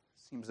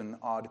 Seems an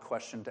odd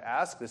question to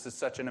ask. This is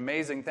such an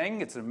amazing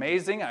thing. It's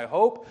amazing, I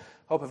hope.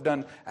 I've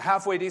done a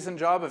halfway decent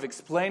job of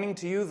explaining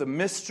to you the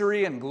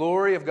mystery and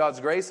glory of God's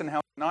grace and how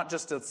it's not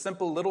just a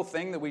simple little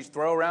thing that we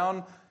throw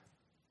around.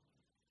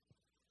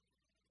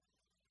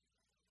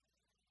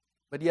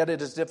 But yet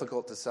it is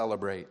difficult to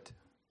celebrate.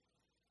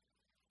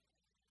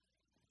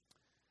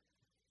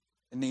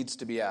 It needs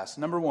to be asked.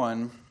 Number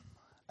one,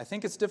 I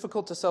think it's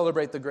difficult to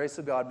celebrate the grace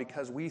of God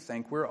because we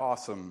think we're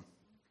awesome.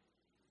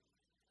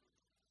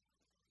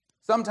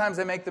 Sometimes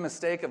I make the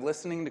mistake of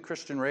listening to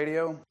Christian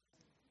radio,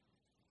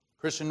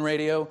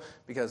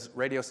 because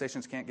radio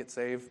stations can't get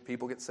saved,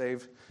 people get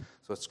saved,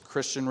 so it's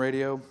Christian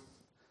radio.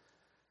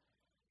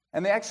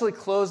 And they actually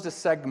closed a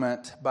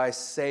segment by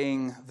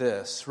saying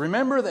this: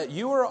 remember that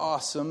you are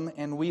awesome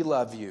and we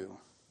love you.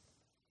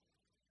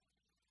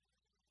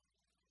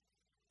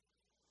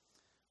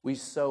 We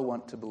so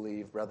want to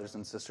believe, brothers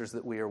and sisters,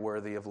 that we are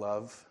worthy of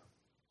love,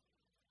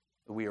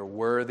 that we are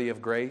worthy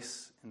of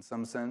grace in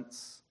some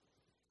sense.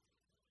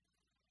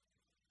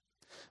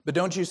 But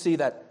don't you see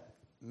that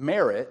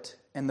merit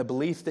and the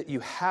belief that you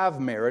have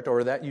merit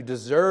or that you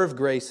deserve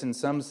grace in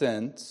some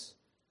sense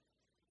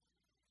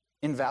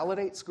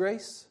invalidates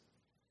grace?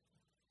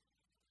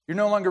 You're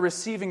no longer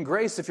receiving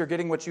grace if you're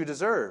getting what you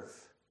deserve.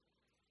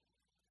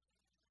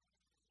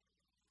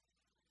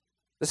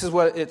 This is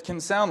what it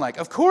can sound like.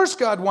 Of course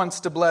God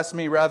wants to bless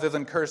me rather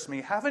than curse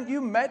me. Haven't you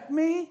met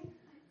me?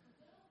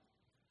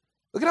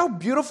 Look at how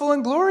beautiful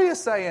and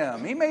glorious I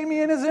am. He made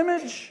me in his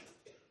image.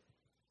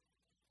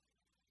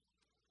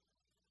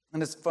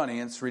 And it's funny,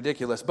 it's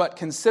ridiculous. But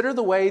consider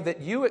the way that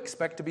you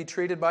expect to be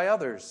treated by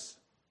others.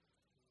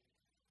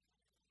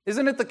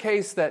 Isn't it the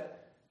case that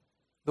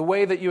the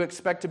way that you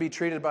expect to be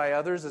treated by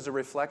others is a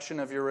reflection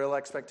of your real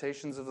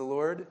expectations of the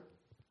Lord?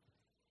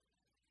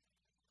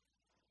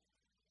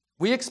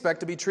 We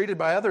expect to be treated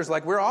by others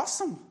like we're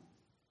awesome.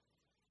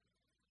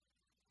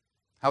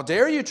 How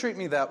dare you treat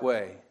me that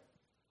way?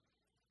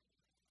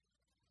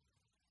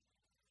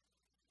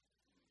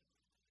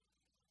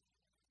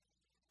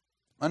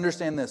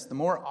 Understand this: the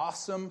more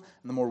awesome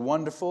and the more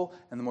wonderful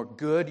and the more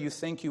good you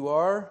think you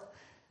are,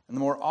 and the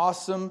more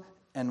awesome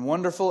and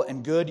wonderful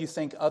and good you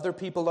think other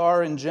people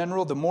are in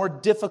general, the more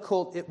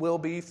difficult it will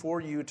be for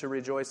you to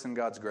rejoice in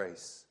God's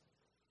grace.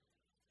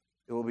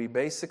 It will be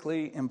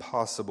basically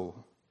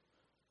impossible.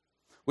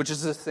 Which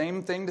is the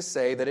same thing to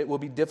say that it will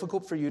be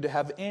difficult for you to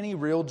have any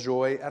real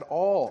joy at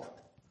all.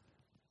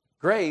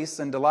 Grace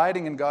and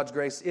delighting in God's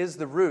grace is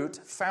the root,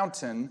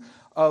 fountain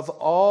of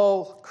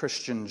all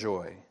Christian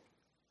joy.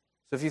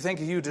 So if you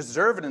think you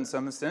deserve it in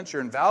some sense,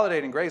 you're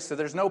invalidating grace, so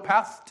there's no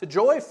path to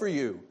joy for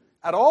you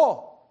at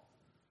all.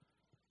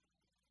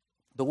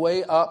 The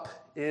way up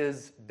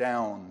is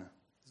down.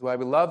 That's why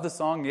we love the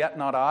song, "Yet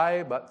not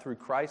I, but through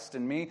Christ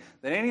in me,"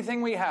 that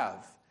anything we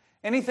have,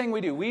 anything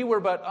we do, we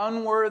were but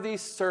unworthy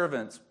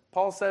servants.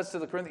 Paul says to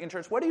the Corinthian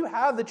church, what do you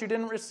have that you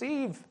didn't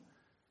receive?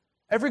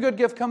 Every good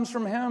gift comes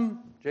from him,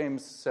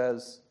 James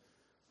says.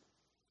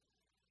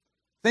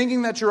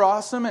 Thinking that you're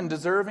awesome and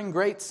deserving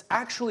grace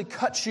actually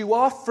cuts you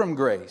off from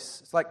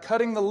grace. It's like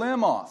cutting the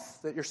limb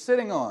off that you're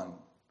sitting on.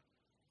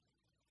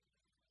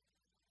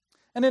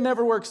 And it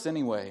never works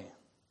anyway.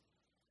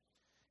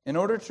 In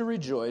order to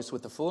rejoice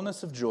with the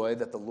fullness of joy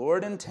that the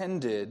Lord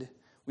intended,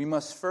 we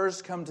must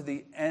first come to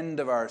the end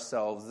of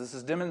ourselves. This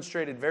is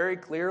demonstrated very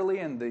clearly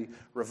in the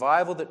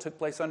revival that took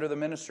place under the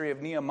ministry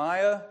of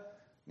Nehemiah.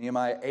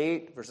 Nehemiah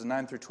 8, verses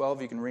 9 through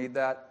 12, you can read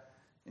that.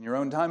 in your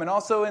own time, and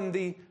also in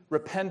the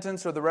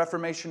repentance or the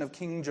reformation of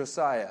King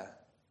Josiah.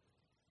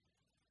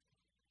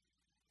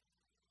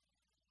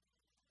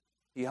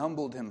 He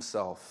humbled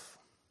himself,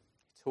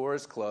 tore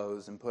his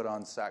clothes, and put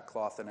on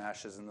sackcloth and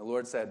ashes. And the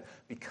Lord said,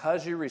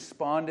 because you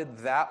responded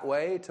that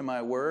way to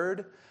my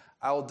word,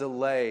 I'll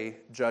delay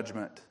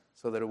judgment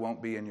so that it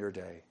won't be in your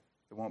day.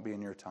 It won't be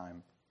in your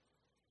time.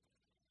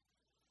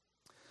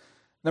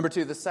 Number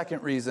two, the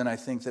second reason I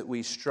think that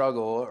we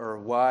struggle, or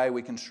why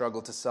we can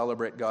struggle to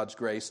celebrate God's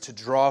grace, to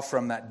draw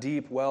from that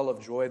deep well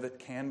of joy that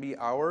can be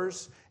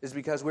ours, is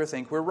because we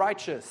think we're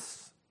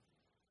righteous.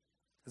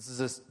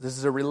 This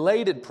is a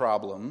related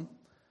problem.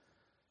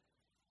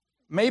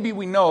 Maybe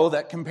we know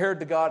that compared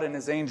to God and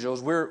His angels,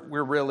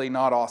 we're really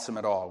not awesome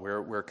at all.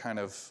 We're kind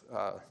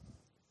of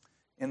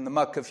in the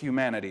muck of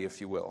humanity, if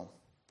you will.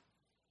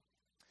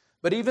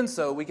 But even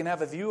so, we can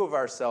have a view of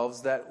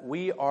ourselves that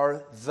we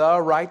are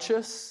the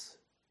righteous,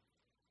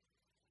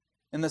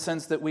 in the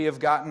sense that we have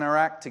gotten our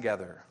act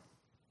together.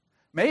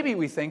 Maybe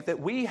we think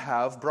that we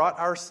have brought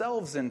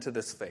ourselves into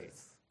this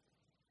faith.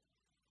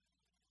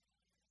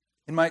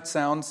 It might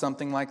sound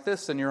something like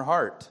this in your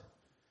heart.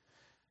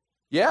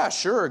 Yeah,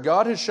 sure,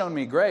 God has shown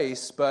me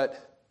grace,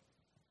 but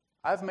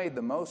I've made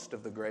the most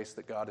of the grace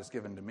that God has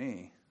given to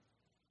me.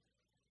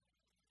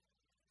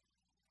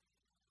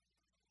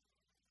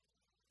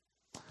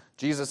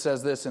 Jesus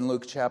says this in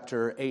Luke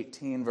chapter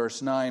 18,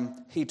 verse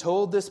 9. He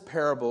told this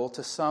parable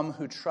to some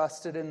who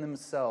trusted in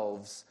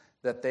themselves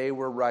that they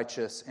were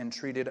righteous and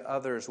treated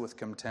others with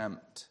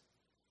contempt.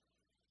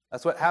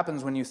 That's what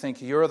happens when you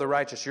think you're the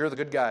righteous, you're the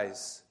good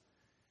guys.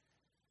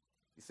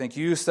 You think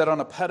you sit on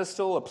a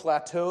pedestal, a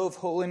plateau of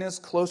holiness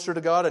closer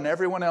to God, and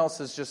everyone else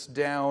is just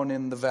down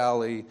in the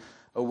valley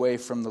away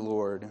from the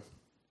Lord.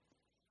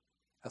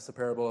 That's the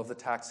parable of the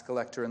tax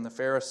collector and the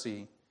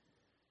Pharisee.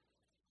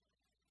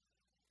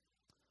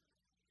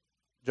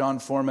 John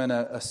Foreman,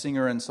 a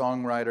singer and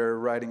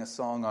songwriter writing a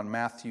song on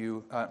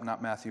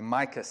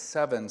Micah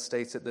 7,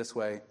 states it this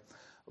way: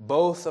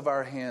 both of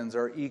our hands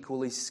are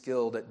equally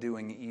skilled at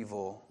doing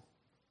evil,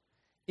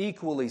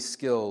 equally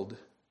skilled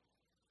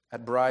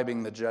at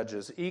bribing the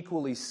judges,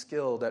 equally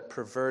skilled at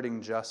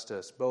perverting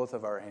justice. Both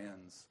of our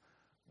hands,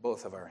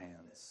 both of our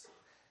hands.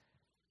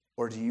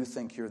 Or do you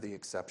think you're the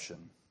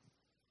exception?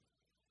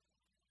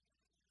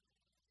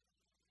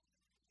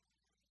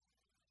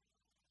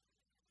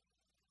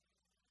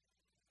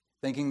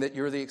 Thinking that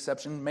you're the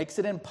exception makes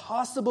it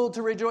impossible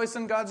to rejoice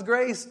in God's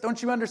grace.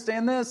 Don't you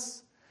understand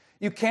this?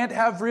 You can't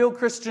have real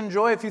Christian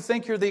joy if you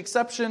think you're the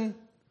exception.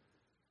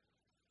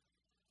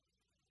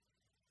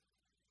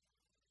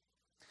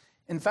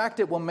 In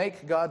fact, it will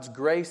make God's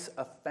grace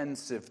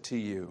offensive to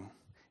you.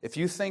 If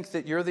you think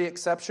that you're the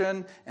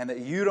exception and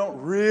that you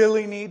don't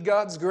really need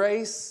God's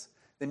grace,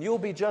 then you'll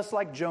be just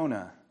like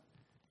Jonah,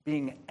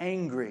 being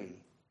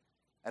angry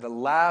at a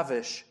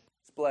lavish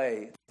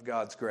display of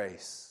God's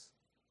grace.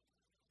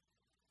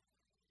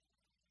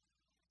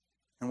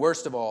 And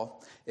worst of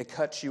all, it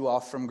cuts you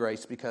off from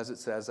grace because it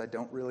says, I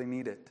don't really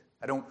need it.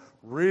 I don't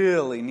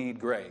really need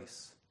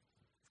grace.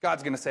 If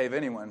God's going to save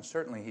anyone,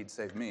 certainly He'd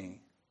save me.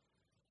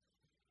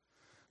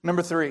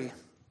 Number three,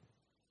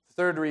 the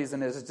third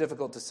reason is it's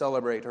difficult to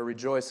celebrate or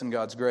rejoice in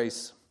God's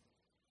grace.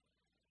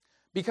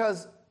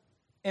 Because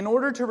in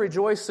order to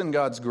rejoice in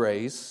God's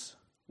grace,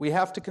 we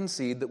have to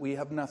concede that we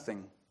have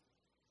nothing.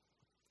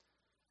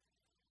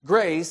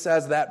 Grace,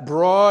 as that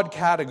broad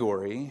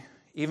category,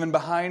 even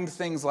behind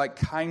things like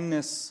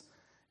kindness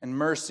and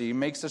mercy,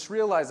 makes us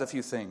realize a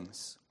few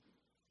things.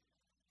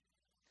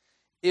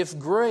 If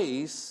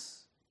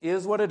grace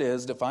is what it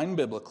is, defined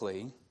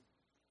biblically,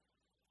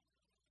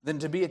 then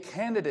to be a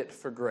candidate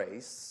for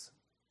grace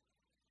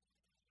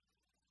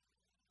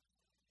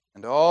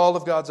and all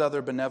of God's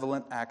other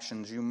benevolent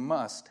actions, you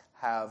must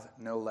have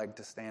no leg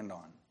to stand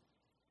on.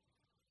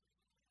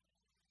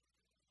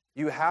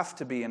 You have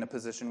to be in a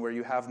position where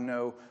you have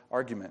no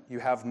argument. You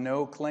have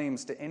no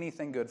claims to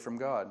anything good from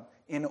God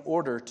in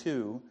order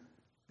to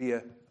be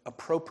an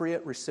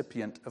appropriate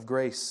recipient of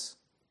grace.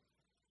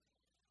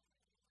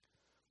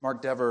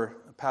 Mark Dever,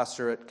 a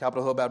pastor at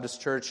Capitol Hill Baptist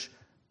Church,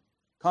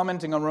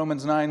 commenting on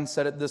Romans 9,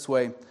 said it this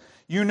way: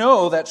 you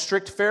know that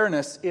strict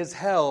fairness is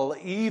hell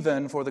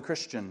even for the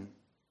Christian.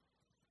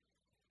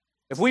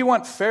 If we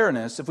want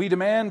fairness, if we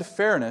demand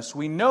fairness,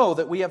 we know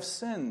that we have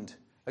sinned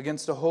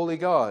against a holy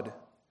God.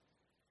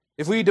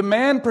 If we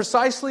demand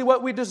precisely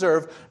what we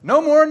deserve, no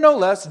more, no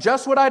less,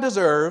 just what I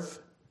deserve,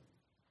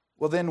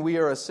 well, then we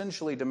are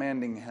essentially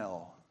demanding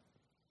hell.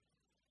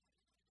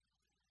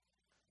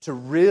 To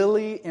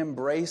really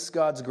embrace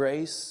God's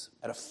grace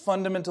at a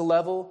fundamental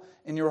level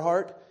in your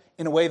heart,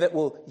 in a way that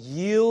will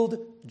yield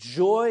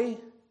joy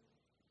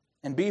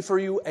and be for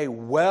you a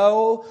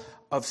well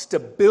of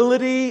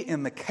stability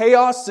in the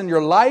chaos in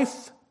your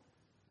life,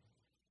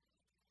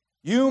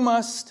 you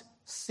must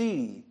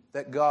see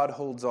that God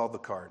holds all the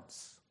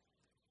cards.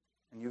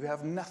 And you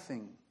have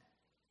nothing.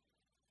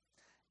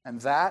 And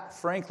that,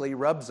 frankly,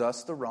 rubs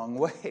us the wrong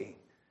way.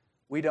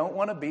 We don't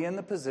want to be in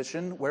the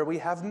position where we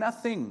have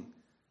nothing.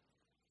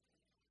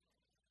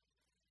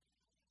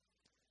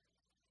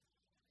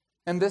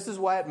 And this is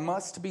why it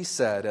must be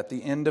said at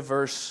the end of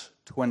verse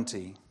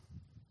 20,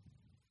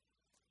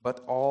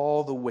 but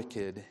all the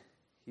wicked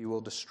he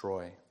will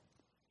destroy.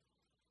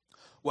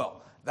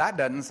 Well, that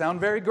doesn't sound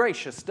very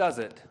gracious, does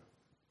it?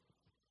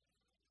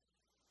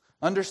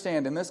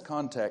 Understand, in this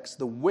context,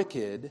 the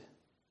wicked,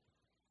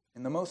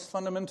 in the most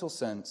fundamental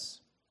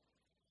sense,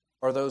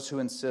 are those who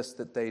insist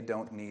that they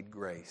don't need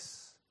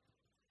grace.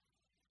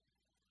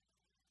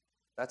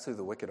 That's who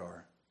the wicked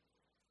are.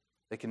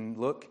 They can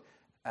look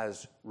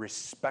as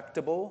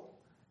respectable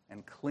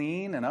and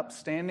clean and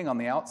upstanding on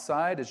the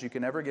outside as you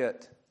can ever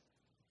get,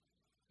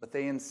 but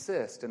they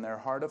insist in their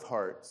heart of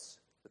hearts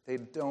that they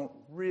don't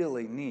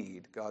really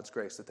need God's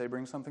grace, that they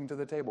bring something to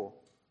the table.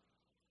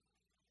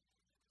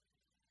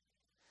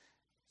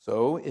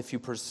 So, if you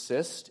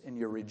persist in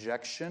your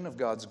rejection of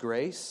God's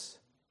grace,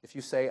 if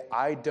you say,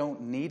 I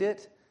don't need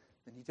it,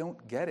 then you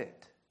don't get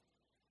it.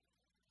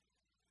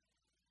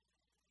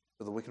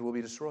 So the wicked will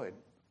be destroyed.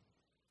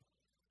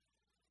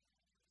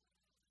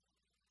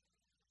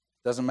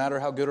 Doesn't matter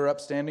how good or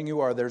upstanding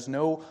you are, there's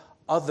no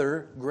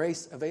other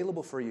grace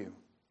available for you.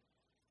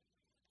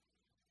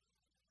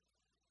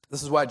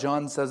 This is why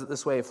John says it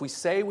this way. If we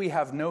say we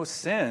have no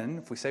sin,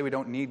 if we say we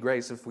don't need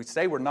grace, if we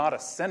say we're not a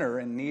sinner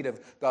in need of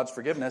God's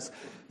forgiveness,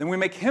 then we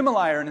make him a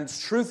liar and his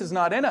truth is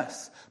not in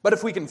us. But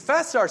if we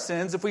confess our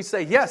sins, if we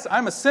say, yes,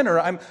 I'm a sinner,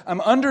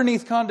 I'm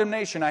underneath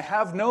condemnation, I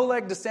have no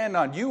leg to stand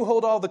on, you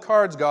hold all the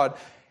cards, God,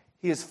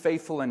 he is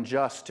faithful and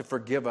just to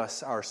forgive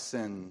us our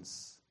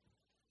sins.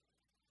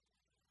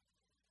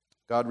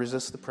 God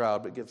resists the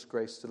proud but gives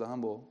grace to the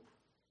humble.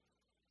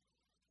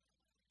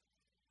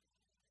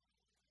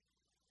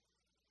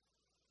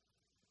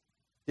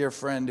 Dear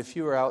friend, if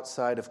you are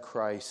outside of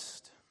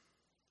Christ,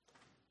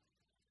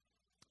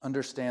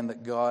 understand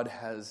that God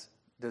has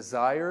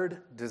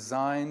desired,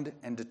 designed,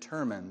 and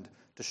determined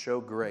to show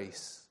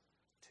grace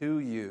to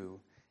you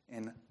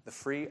in the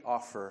free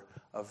offer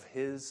of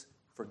his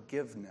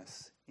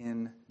forgiveness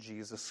in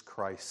Jesus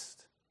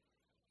Christ.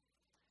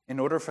 In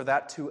order for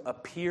that to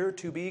appear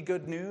to be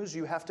good news,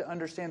 you have to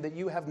understand that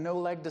you have no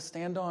leg to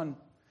stand on.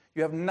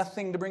 You have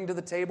nothing to bring to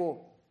the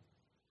table.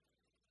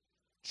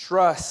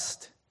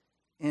 Trust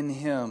in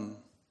him.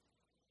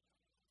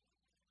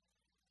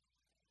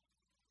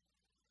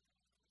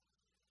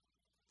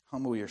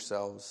 Humble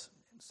yourselves.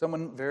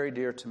 Someone very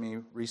dear to me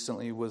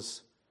recently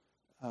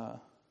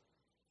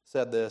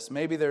said this,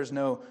 maybe there's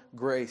no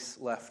grace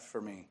left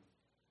for me.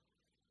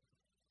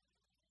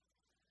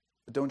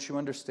 But don't you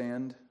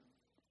understand?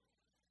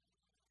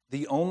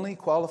 The only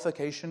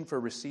qualification for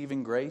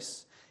receiving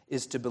grace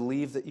is to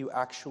believe that you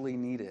actually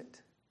need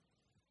it.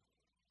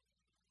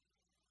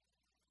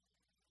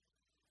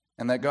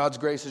 And that God's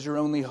grace is your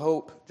only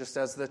hope, just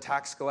as the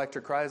tax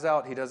collector cries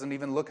out. He doesn't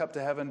even look up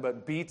to heaven,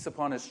 but beats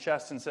upon his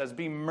chest and says,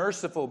 be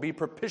merciful, be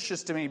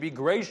propitious to me, be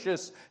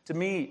gracious to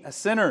me, a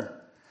sinner.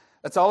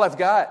 That's all I've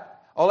got.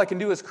 All I can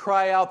do is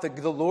cry out that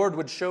the Lord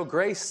would show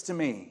grace to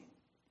me.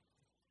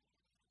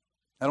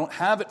 I don't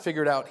have it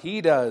figured out. He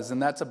does, and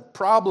that's a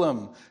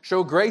problem.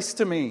 Show grace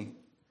to me.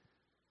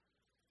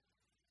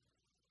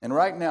 And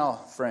right now,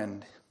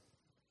 friend,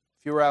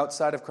 if you are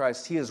outside of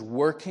Christ, he is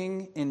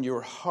working in your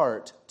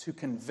heart to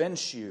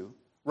convince you,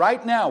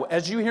 right now,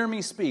 as you hear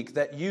me speak,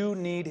 that you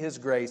need his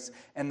grace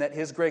and that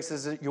his grace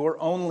is your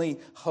only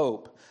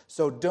hope.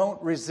 So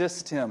don't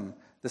resist him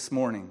this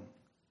morning.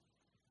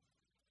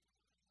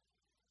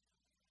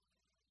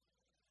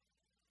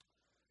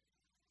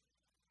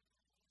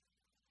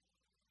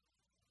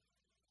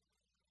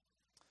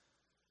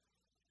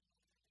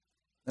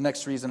 The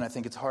next reason I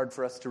think it's hard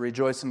for us to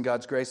rejoice in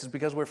God's grace is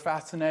because we're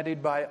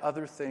fascinated by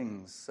other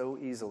things so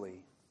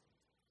easily.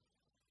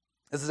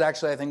 This is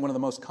actually, I think, one of the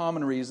most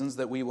common reasons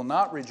that we will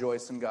not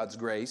rejoice in God's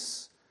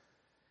grace.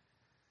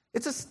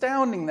 It's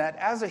astounding that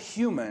as a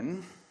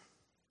human,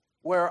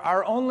 where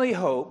our only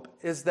hope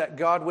is that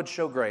God would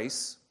show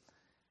grace,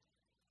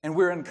 and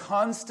we're in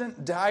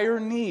constant dire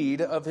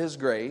need of his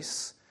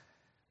grace,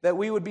 that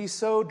we would be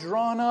so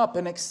drawn up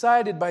and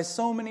excited by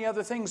so many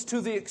other things to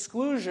the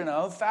exclusion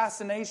of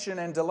fascination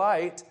and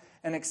delight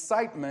and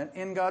excitement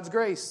in God's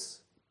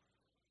grace.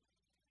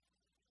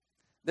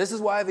 This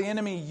is why the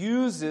enemy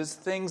uses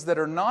things that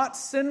are not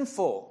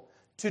sinful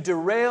to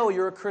derail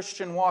your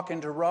Christian walk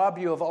and to rob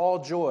you of all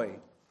joy.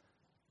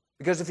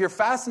 Because if you're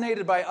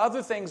fascinated by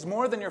other things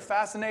more than you're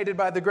fascinated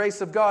by the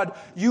grace of God,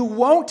 you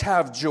won't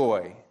have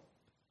joy.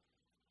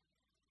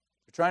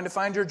 You're trying to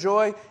find your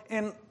joy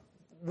in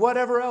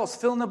whatever else,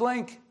 fill in the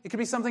blank. It could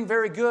be something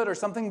very good or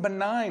something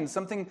benign,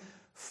 something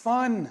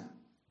fun.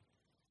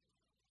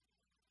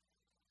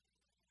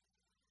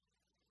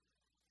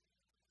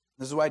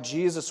 This is why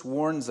Jesus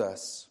warns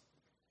us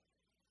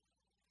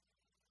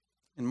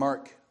in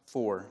Mark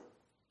 4.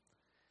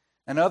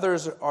 And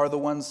others are the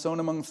ones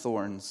sown among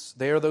thorns.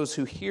 They are those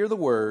who hear the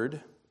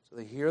word, so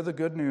they hear the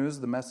good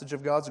news, the message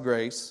of God's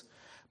grace,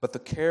 but the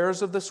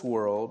cares of this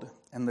world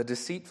and the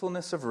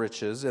deceitfulness of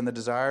riches and the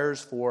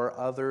desires for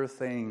other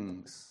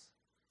things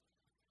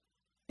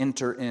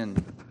enter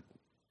in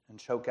and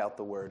choke out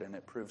the word, and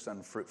it proves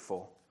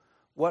unfruitful.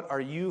 What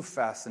are you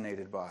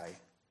fascinated by?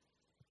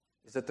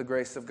 Is it the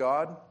grace of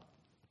God?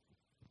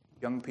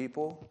 Young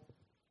people,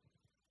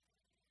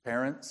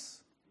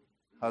 parents,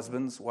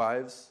 husbands,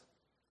 wives?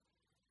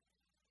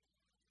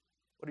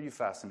 What are you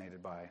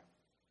fascinated by?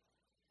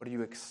 What are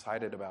you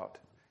excited about?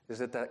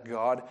 Is it that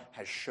God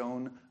has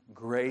shown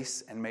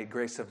grace and made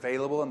grace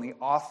available, and the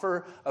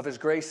offer of His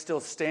grace still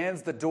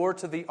stands? The door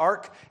to the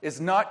ark is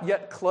not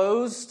yet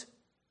closed?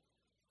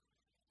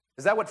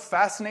 Is that what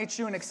fascinates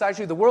you and excites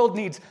you? The world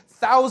needs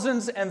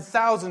thousands and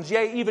thousands,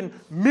 yea, even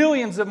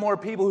millions of more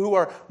people who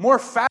are more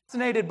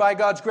fascinated by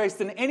God's grace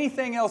than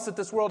anything else that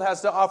this world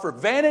has to offer.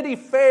 Vanity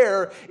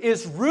Fair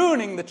is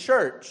ruining the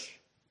church.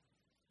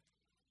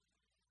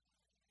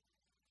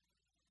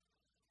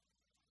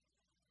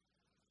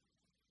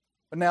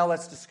 But now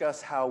let's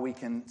discuss how we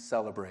can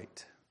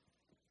celebrate.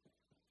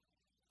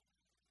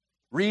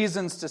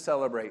 Reasons to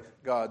celebrate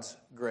God's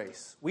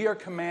grace. We are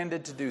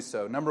commanded to do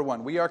so. Number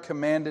one, we are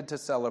commanded to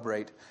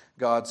celebrate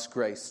God's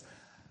grace.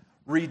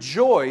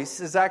 Rejoice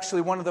is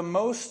actually one of the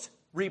most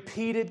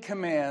repeated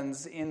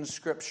commands in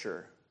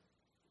Scripture.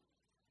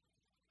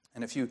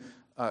 And if you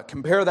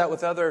compare that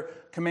with other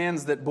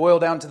commands that boil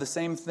down to the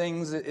same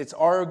things, it's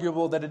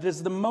arguable that it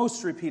is the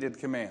most repeated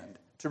command,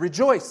 to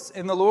rejoice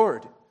in the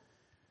Lord.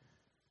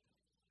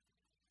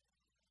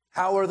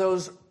 How are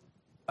those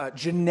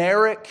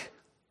generic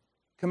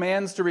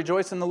commands to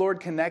rejoice in the Lord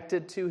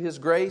connected to His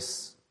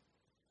grace?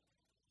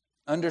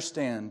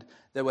 Understand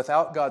that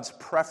without God's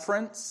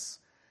preference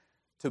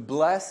to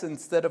bless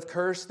instead of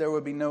curse, there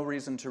would be no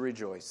reason to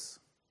rejoice.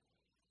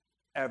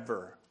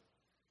 Ever.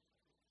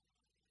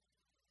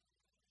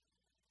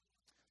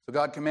 So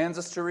God commands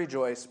us to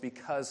rejoice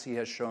because He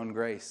has shown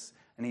grace.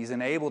 And He's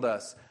enabled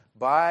us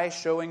by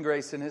showing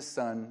grace in His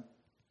Son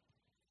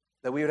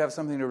that we would have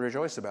something to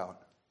rejoice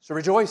about. So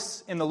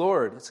rejoice in the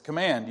Lord. It's a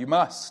command. You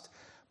must.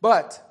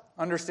 But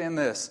understand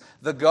this.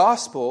 The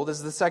gospel, this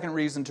is the second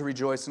reason to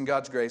rejoice in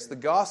God's grace. The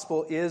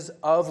gospel is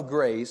of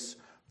grace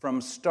from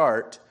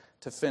start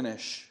to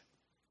finish.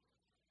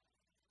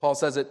 Paul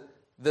says it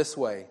this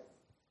way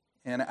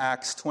in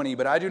Acts 20.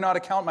 But I do not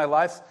account my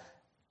life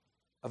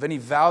of any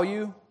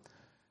value,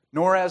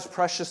 nor as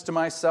precious to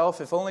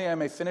myself, if only I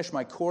may finish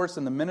my course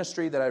in the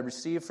ministry that I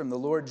received from the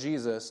Lord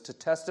Jesus to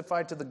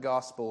testify to the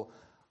gospel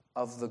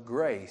of the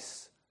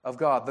grace of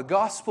God. The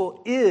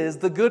gospel is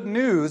the good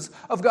news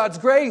of God's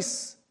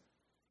grace.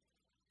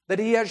 That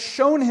He has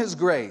shown His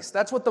grace.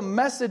 That's what the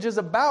message is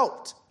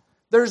about.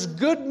 There's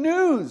good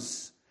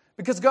news.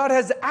 Because God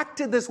has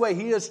acted this way.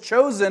 He has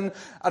chosen,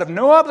 out of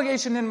no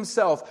obligation in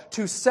Himself,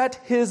 to set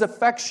His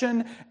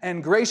affection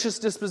and gracious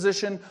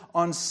disposition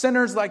on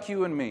sinners like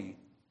you and me.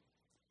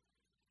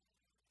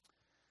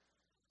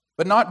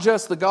 But not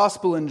just the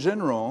gospel in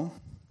general.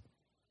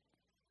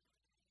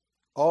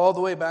 All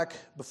the way back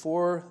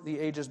before the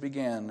ages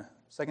began,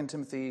 2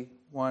 Timothy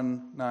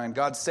 1:9.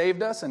 God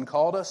saved us and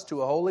called us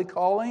to a holy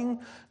calling,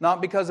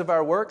 not because of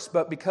our works,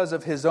 but because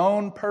of His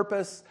own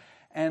purpose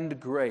and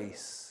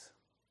grace,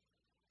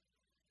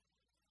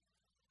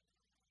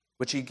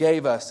 which He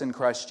gave us in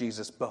Christ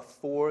Jesus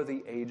before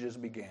the ages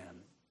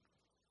began.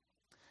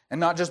 And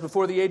not just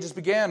before the ages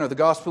began, or the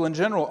gospel in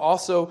general,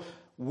 also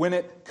when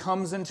it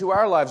comes into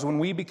our lives, when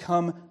we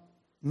become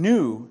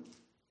new.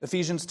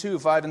 Ephesians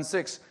 2:5 and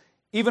 6.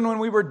 Even when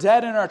we were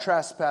dead in our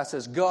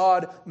trespasses,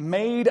 God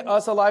made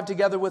us alive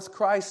together with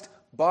Christ.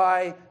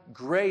 By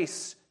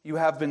grace you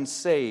have been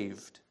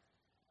saved,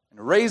 and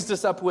raised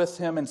us up with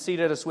Him and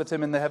seated us with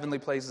Him in the heavenly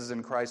places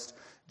in Christ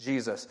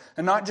Jesus.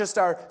 And not just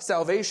our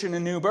salvation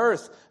and new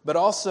birth, but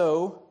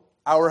also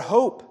our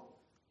hope,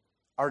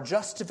 our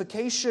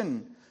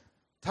justification.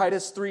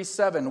 Titus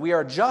 3:7. We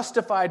are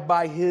justified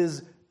by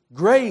His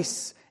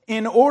grace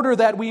in order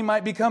that we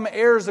might become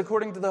heirs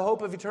according to the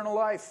hope of eternal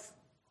life.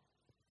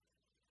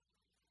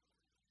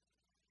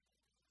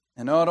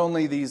 And not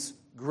only these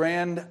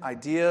grand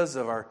ideas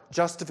of our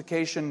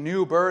justification,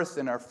 new birth,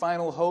 and our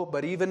final hope,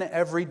 but even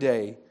every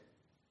day,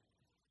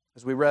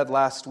 as we read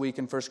last week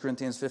in 1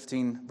 Corinthians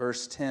 15,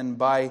 verse 10,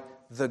 by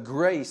the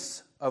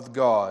grace of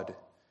God,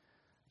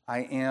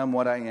 I am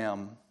what I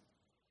am.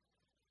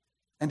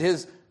 And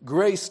His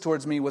grace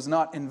towards me was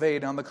not in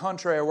vain. On the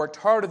contrary, I worked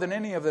harder than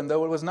any of them,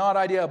 though it was not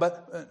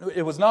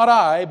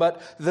I,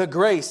 but the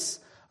grace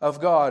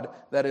of God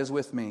that is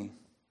with me.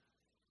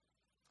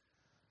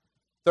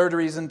 Third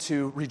reason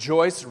to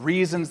rejoice,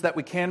 reasons that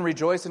we can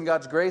rejoice in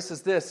God's grace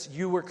is this: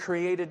 you were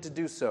created to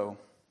do so.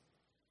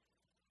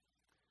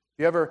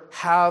 You ever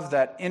have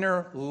that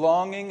inner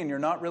longing and you're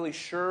not really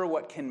sure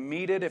what can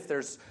meet it? If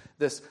there's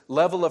this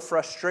level of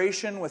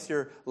frustration with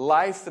your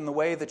life and the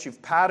way that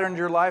you've patterned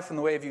your life and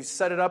the way you've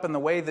set it up and the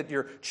way that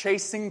you're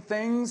chasing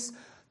things,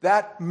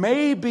 that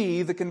may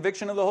be the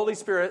conviction of the Holy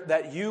Spirit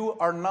that you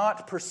are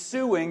not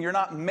pursuing, you're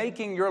not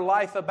making your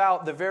life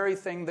about the very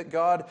thing that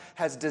God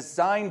has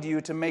designed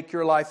you to make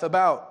your life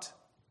about.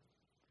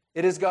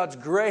 It is God's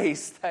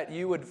grace that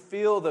you would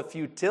feel the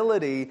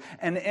futility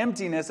and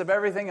emptiness of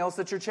everything else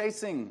that you're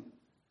chasing.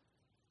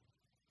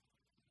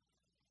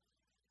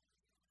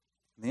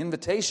 The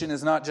invitation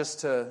is not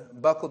just to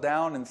buckle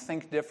down and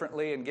think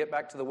differently and get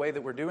back to the way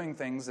that we're doing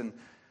things and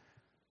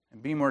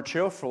and be more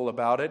cheerful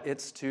about it.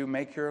 It's to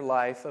make your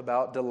life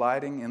about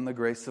delighting in the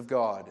grace of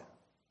God.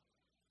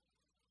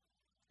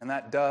 And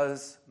that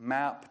does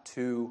map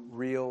to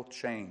real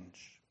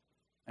change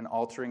and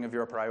altering of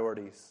your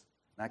priorities.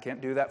 And I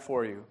can't do that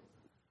for you.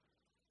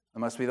 It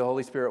must be the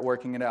Holy Spirit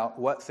working it out.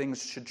 What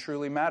things should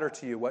truly matter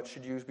to you? What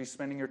should you be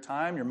spending your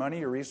time, your money,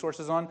 your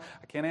resources on?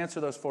 I can't answer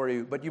those for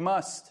you, but you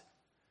must.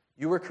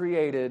 You were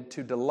created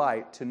to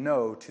delight, to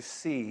know, to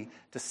see,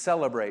 to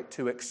celebrate,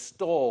 to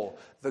extol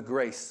the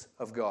grace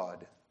of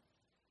God.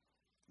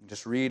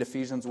 Just read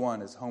Ephesians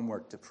 1 as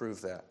homework to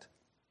prove that.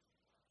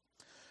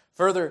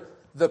 Further,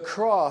 the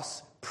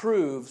cross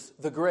proves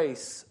the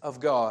grace of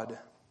God.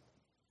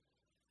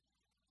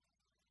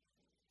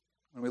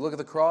 When we look at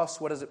the cross,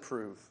 what does it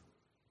prove?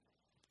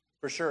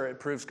 For sure, it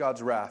proves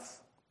God's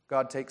wrath.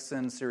 God takes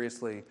sin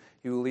seriously.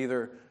 He will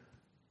either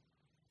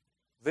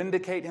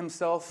vindicate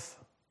himself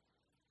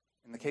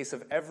in the case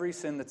of every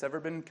sin that's ever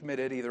been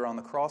committed, either on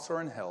the cross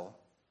or in hell.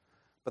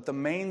 But the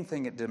main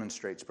thing it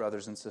demonstrates,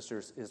 brothers and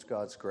sisters, is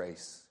God's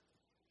grace.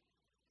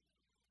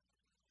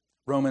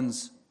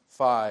 Romans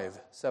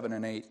 5, 7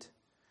 and 8.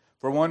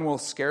 For one will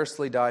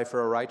scarcely die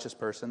for a righteous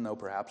person, though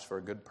perhaps for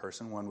a good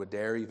person one would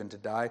dare even to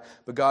die.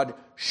 But God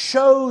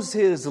shows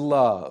his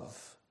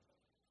love.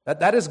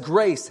 That is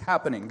grace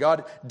happening.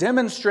 God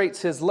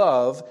demonstrates his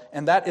love,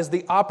 and that is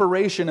the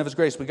operation of his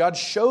grace. But God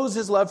shows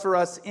his love for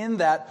us in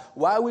that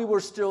while we were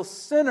still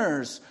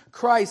sinners,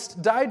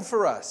 Christ died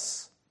for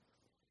us.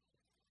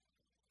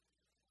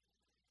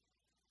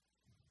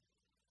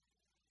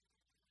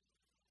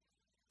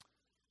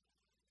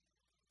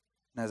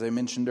 And as I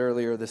mentioned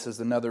earlier, this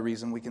is another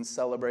reason we can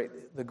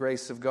celebrate the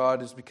grace of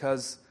God, is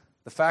because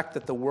the fact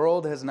that the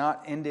world has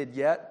not ended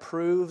yet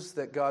proves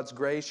that God's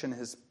grace and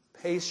his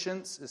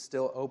patience is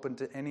still open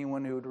to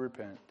anyone who would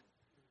repent.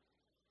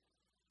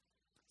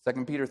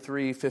 2 Peter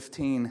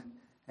 3:15,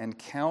 and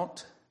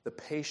count the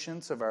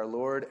patience of our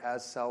Lord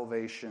as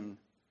salvation.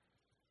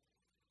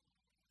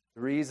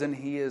 The reason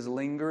he is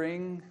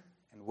lingering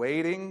and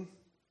waiting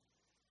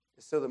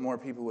is so that more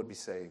people would be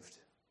saved.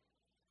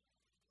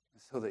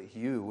 So that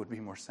you would be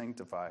more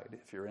sanctified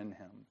if you're in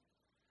him.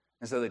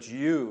 And so that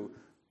you,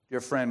 dear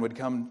friend, would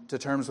come to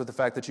terms with the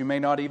fact that you may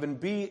not even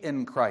be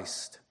in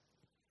Christ.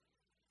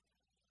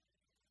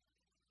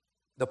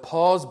 The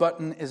pause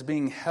button is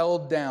being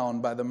held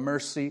down by the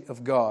mercy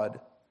of God.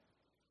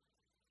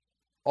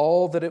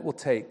 All that it will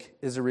take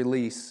is a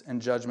release, and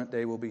Judgment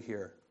Day will be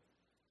here.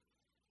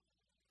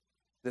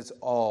 It's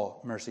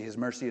all mercy. His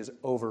mercy is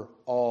over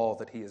all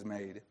that he has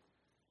made.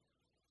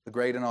 The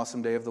great and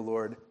awesome day of the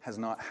Lord has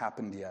not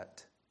happened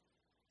yet.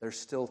 There's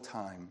still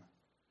time.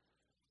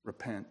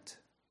 Repent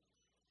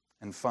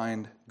and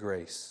find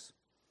grace.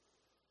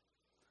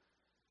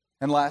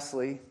 And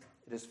lastly,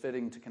 it is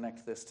fitting to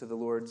connect this to the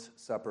Lord's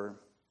Supper.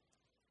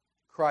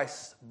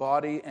 Christ's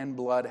body and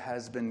blood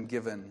has been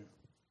given.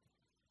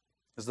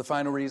 Is the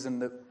final reason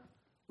that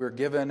we're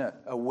given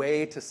a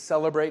way to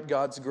celebrate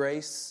God's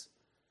grace.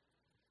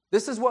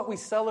 This is what we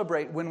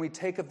celebrate when we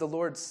take of the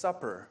Lord's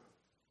Supper.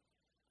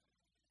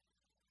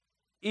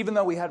 Even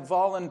though we had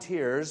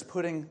volunteers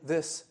putting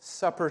this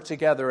supper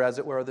together, as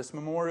it were, this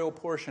memorial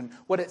portion,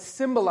 what it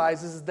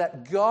symbolizes is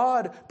that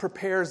God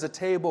prepares a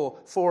table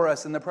for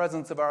us in the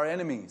presence of our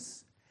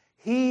enemies.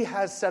 He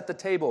has set the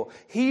table.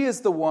 He is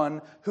the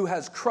one who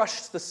has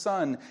crushed the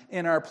sun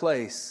in our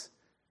place,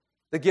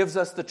 that gives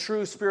us the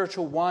true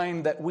spiritual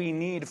wine that we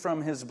need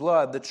from his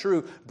blood, the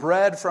true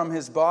bread from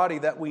his body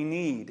that we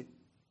need.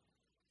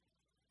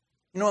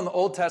 You know, in the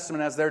Old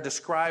Testament, as they're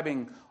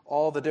describing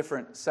all the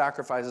different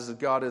sacrifices that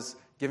God is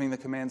giving the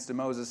commands to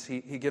Moses, he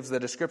gives the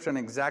description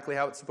exactly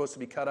how it's supposed to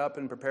be cut up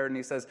and prepared, and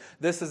he says,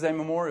 this is a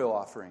memorial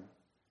offering.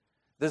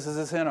 This is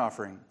a sin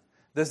offering.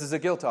 This is a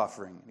guilt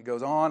offering. He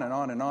goes on and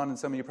on and on, and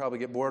some of you probably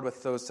get bored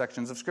with those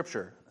sections of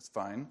Scripture. That's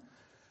fine.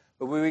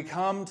 But when we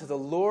come to the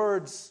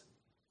Lord's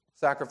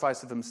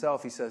sacrifice of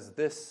himself, he says,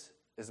 this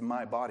is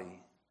my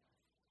body.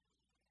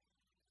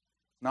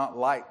 Not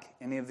like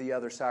any of the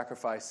other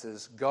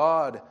sacrifices.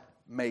 God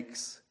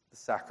makes the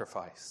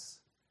sacrifice.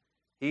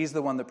 He's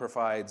the one that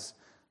provides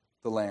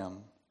the lamb.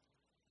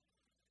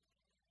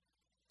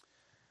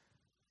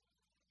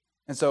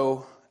 And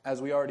so,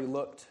 as we already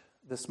looked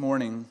this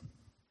morning,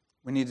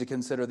 we need to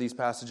consider these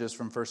passages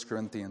from 1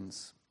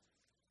 Corinthians.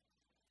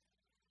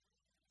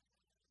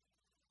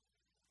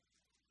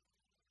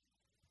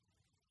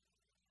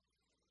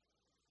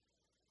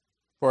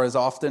 For as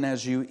often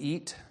as you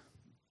eat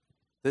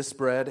this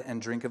bread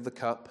and drink of the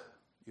cup,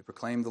 you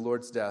proclaim the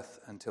Lord's death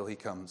until he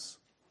comes.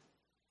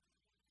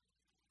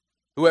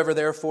 Whoever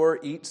therefore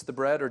eats the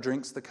bread or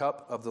drinks the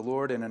cup of the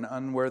Lord in an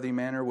unworthy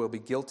manner will be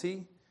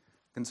guilty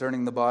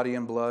concerning the body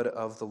and blood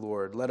of the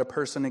Lord. Let a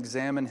person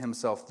examine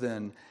himself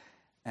then,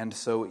 and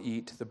so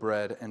eat the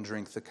bread and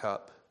drink the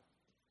cup.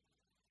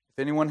 If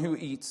anyone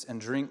eats and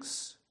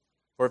drinks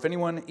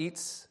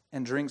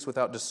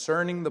without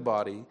discerning the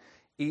body,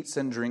 eats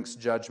and drinks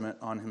judgment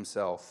on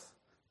himself.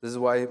 This is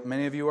why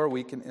many of you are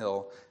weak and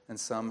ill, and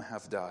some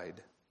have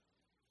died.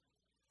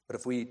 But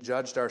if we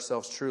judged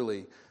ourselves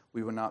truly,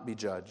 we would not be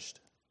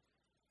judged.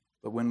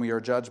 But when we are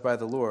judged by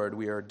the Lord,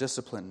 we are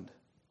disciplined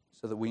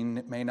so that we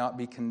may not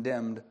be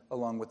condemned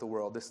along with the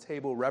world. This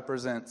table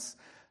represents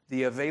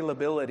the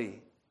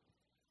availability,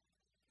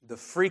 the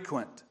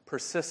frequent,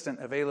 persistent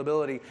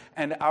availability,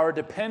 and our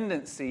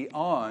dependency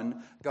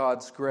on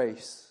God's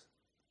grace.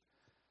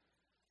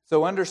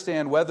 So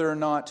understand whether or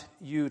not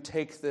you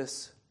take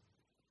this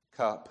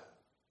cup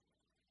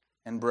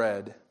and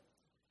bread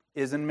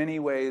is in many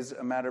ways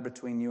a matter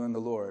between you and the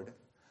Lord.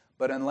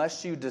 But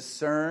unless you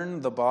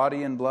discern the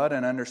body and blood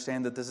and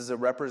understand that this is a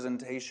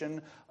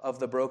representation of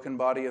the broken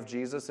body of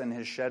Jesus and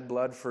his shed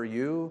blood for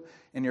you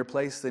in your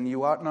place, then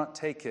you ought not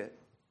take it.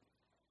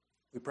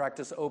 We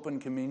practice open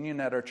communion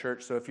at our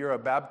church, so if you're a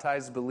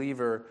baptized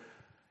believer,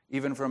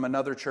 even from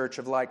another church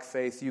of like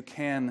faith, you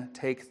can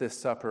take this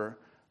supper,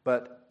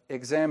 but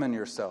examine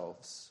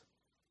yourselves.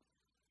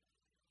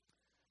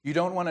 You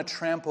don't want to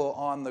trample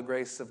on the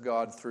grace of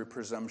God through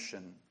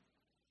presumption.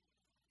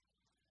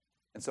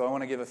 And so I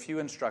want to give a few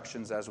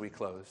instructions as we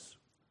close.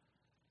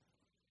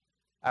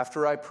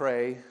 After I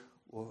pray,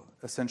 we'll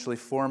essentially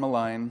form a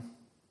line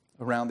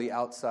around the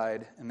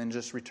outside and then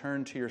just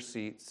return to your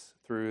seats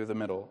through the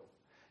middle.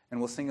 And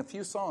we'll sing a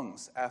few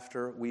songs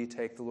after we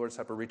take the Lord's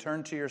Supper.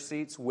 Return to your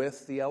seats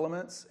with the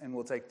elements and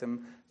we'll take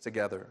them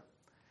together.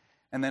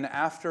 And then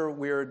after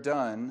we're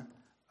done,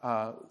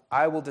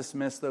 I will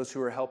dismiss those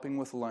who are helping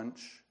with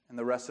lunch, and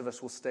the rest of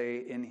us will stay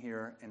in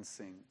here and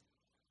sing.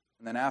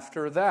 And then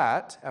after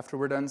that, after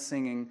we're done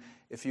singing,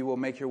 if you will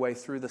make your way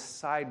through the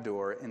side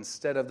door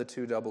instead of the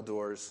two double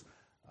doors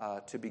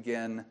to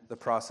begin the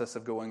process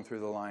of going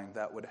through the line,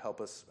 that would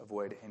help us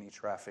avoid any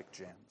traffic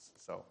jams.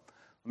 So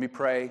let me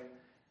pray,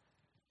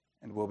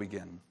 and we'll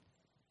begin.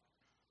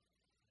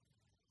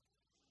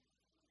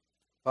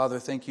 Father,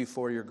 thank you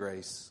for your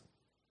grace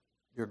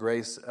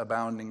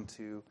abounding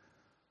to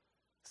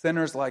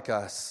sinners like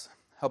us.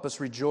 Help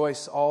us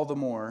rejoice all the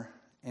more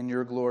in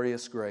your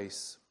glorious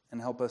grace, and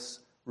help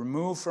us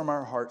remove from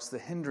our hearts the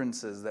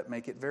hindrances that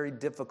make it very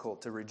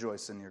difficult to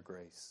rejoice in your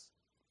grace.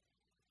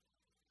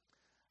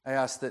 I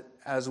ask that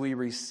as we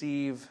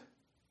receive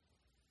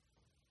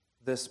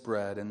this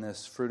bread and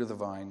this fruit of the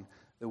vine,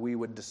 that we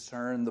would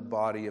discern the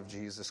body of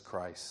Jesus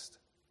Christ.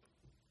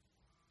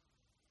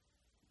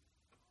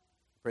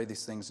 Pray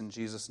these things in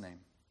Jesus' name.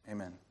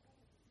 Amen.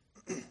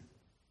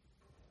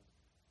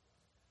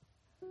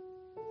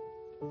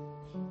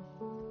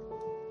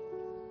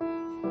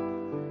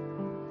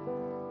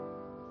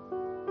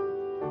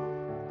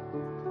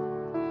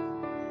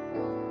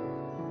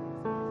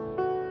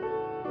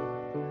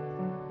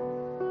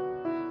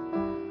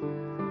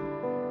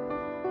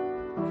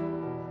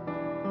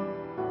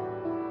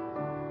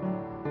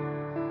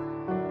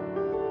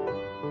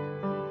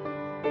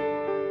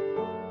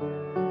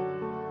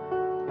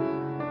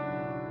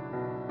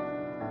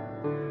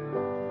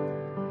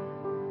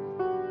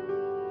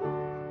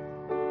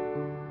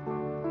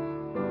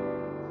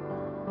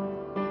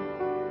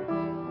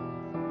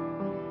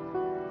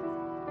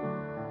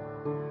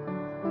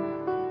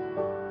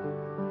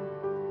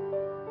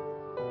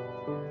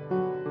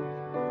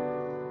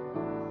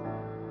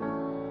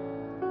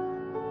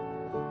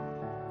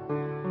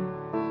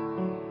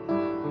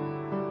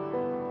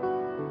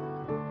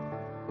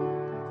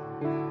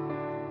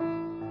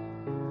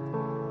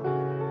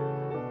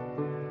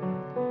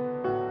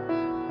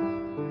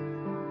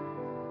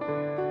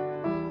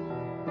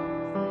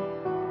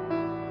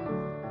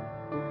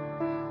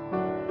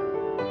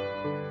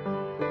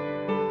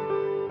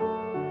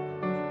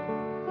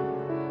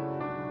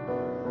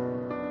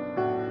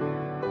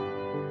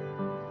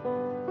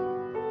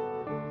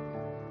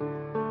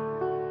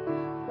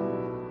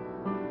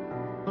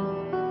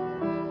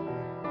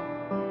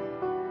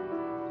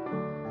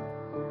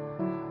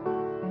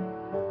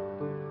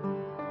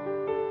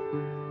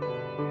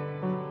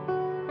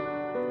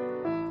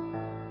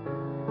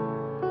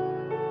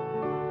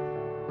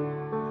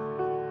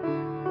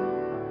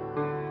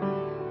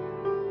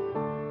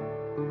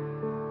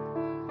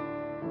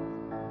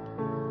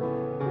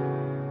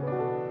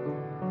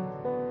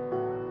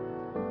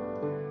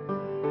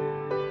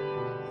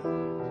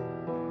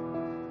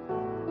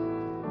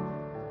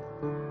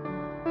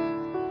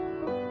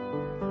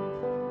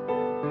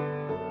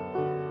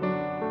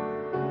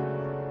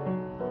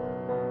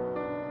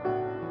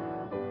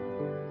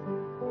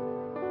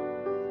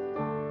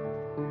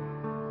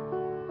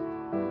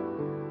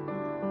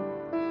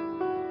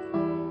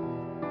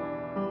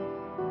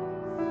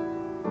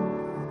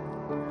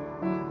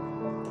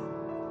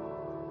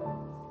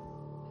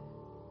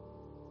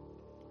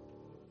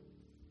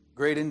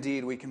 Great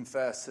indeed, we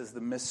confess, is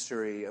the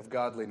mystery of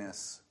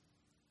godliness,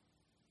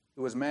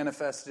 who was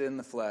manifested in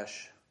the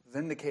flesh,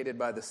 vindicated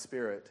by the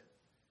Spirit,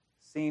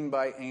 seen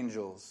by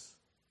angels,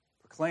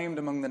 proclaimed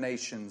among the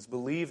nations,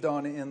 believed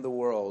on in the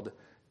world,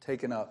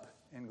 taken up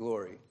in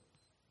glory.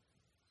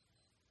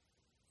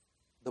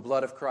 The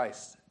blood of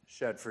Christ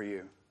shed for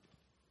you.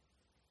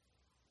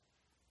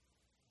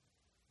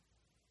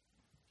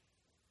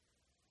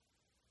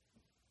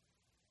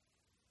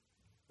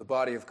 The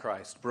body of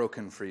Christ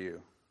broken for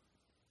you.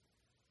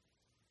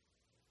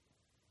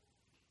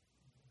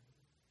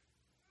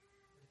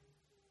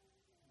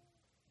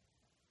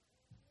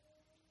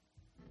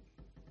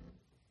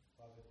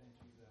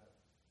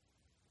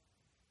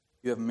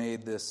 You have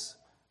made this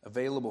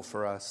available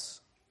for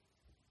us.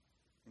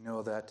 We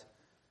know that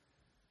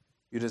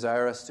you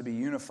desire us to be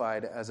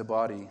unified as a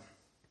body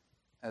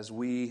as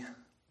we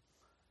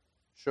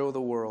show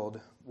the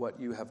world what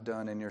you have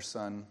done in your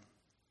Son,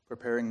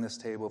 preparing this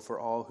table for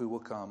all who will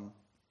come.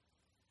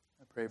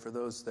 I pray for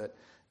those that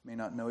may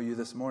not know you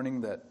this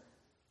morning, that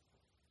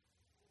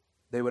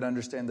they would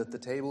understand that the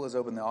table is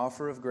open, the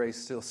offer of grace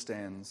still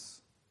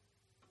stands.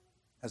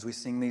 As we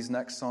sing these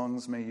next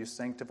songs, may you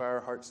sanctify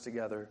our hearts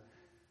together.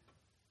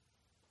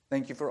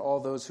 Thank you for all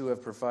those who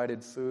have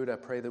provided food. I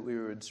pray that we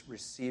would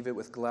receive it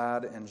with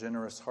glad and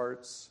generous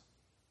hearts.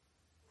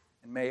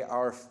 And may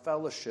our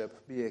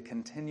fellowship be a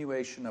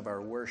continuation of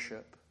our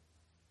worship.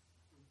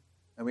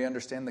 And we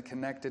understand the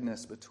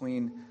connectedness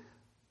between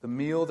the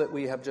meal that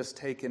we have just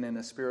taken in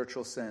a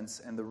spiritual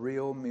sense and the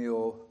real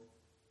meal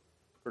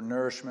for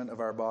nourishment of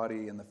our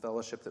body and the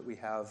fellowship that we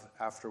have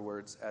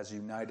afterwards as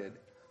united,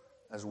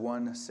 as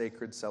one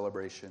sacred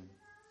celebration.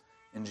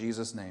 In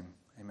Jesus' name,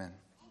 amen.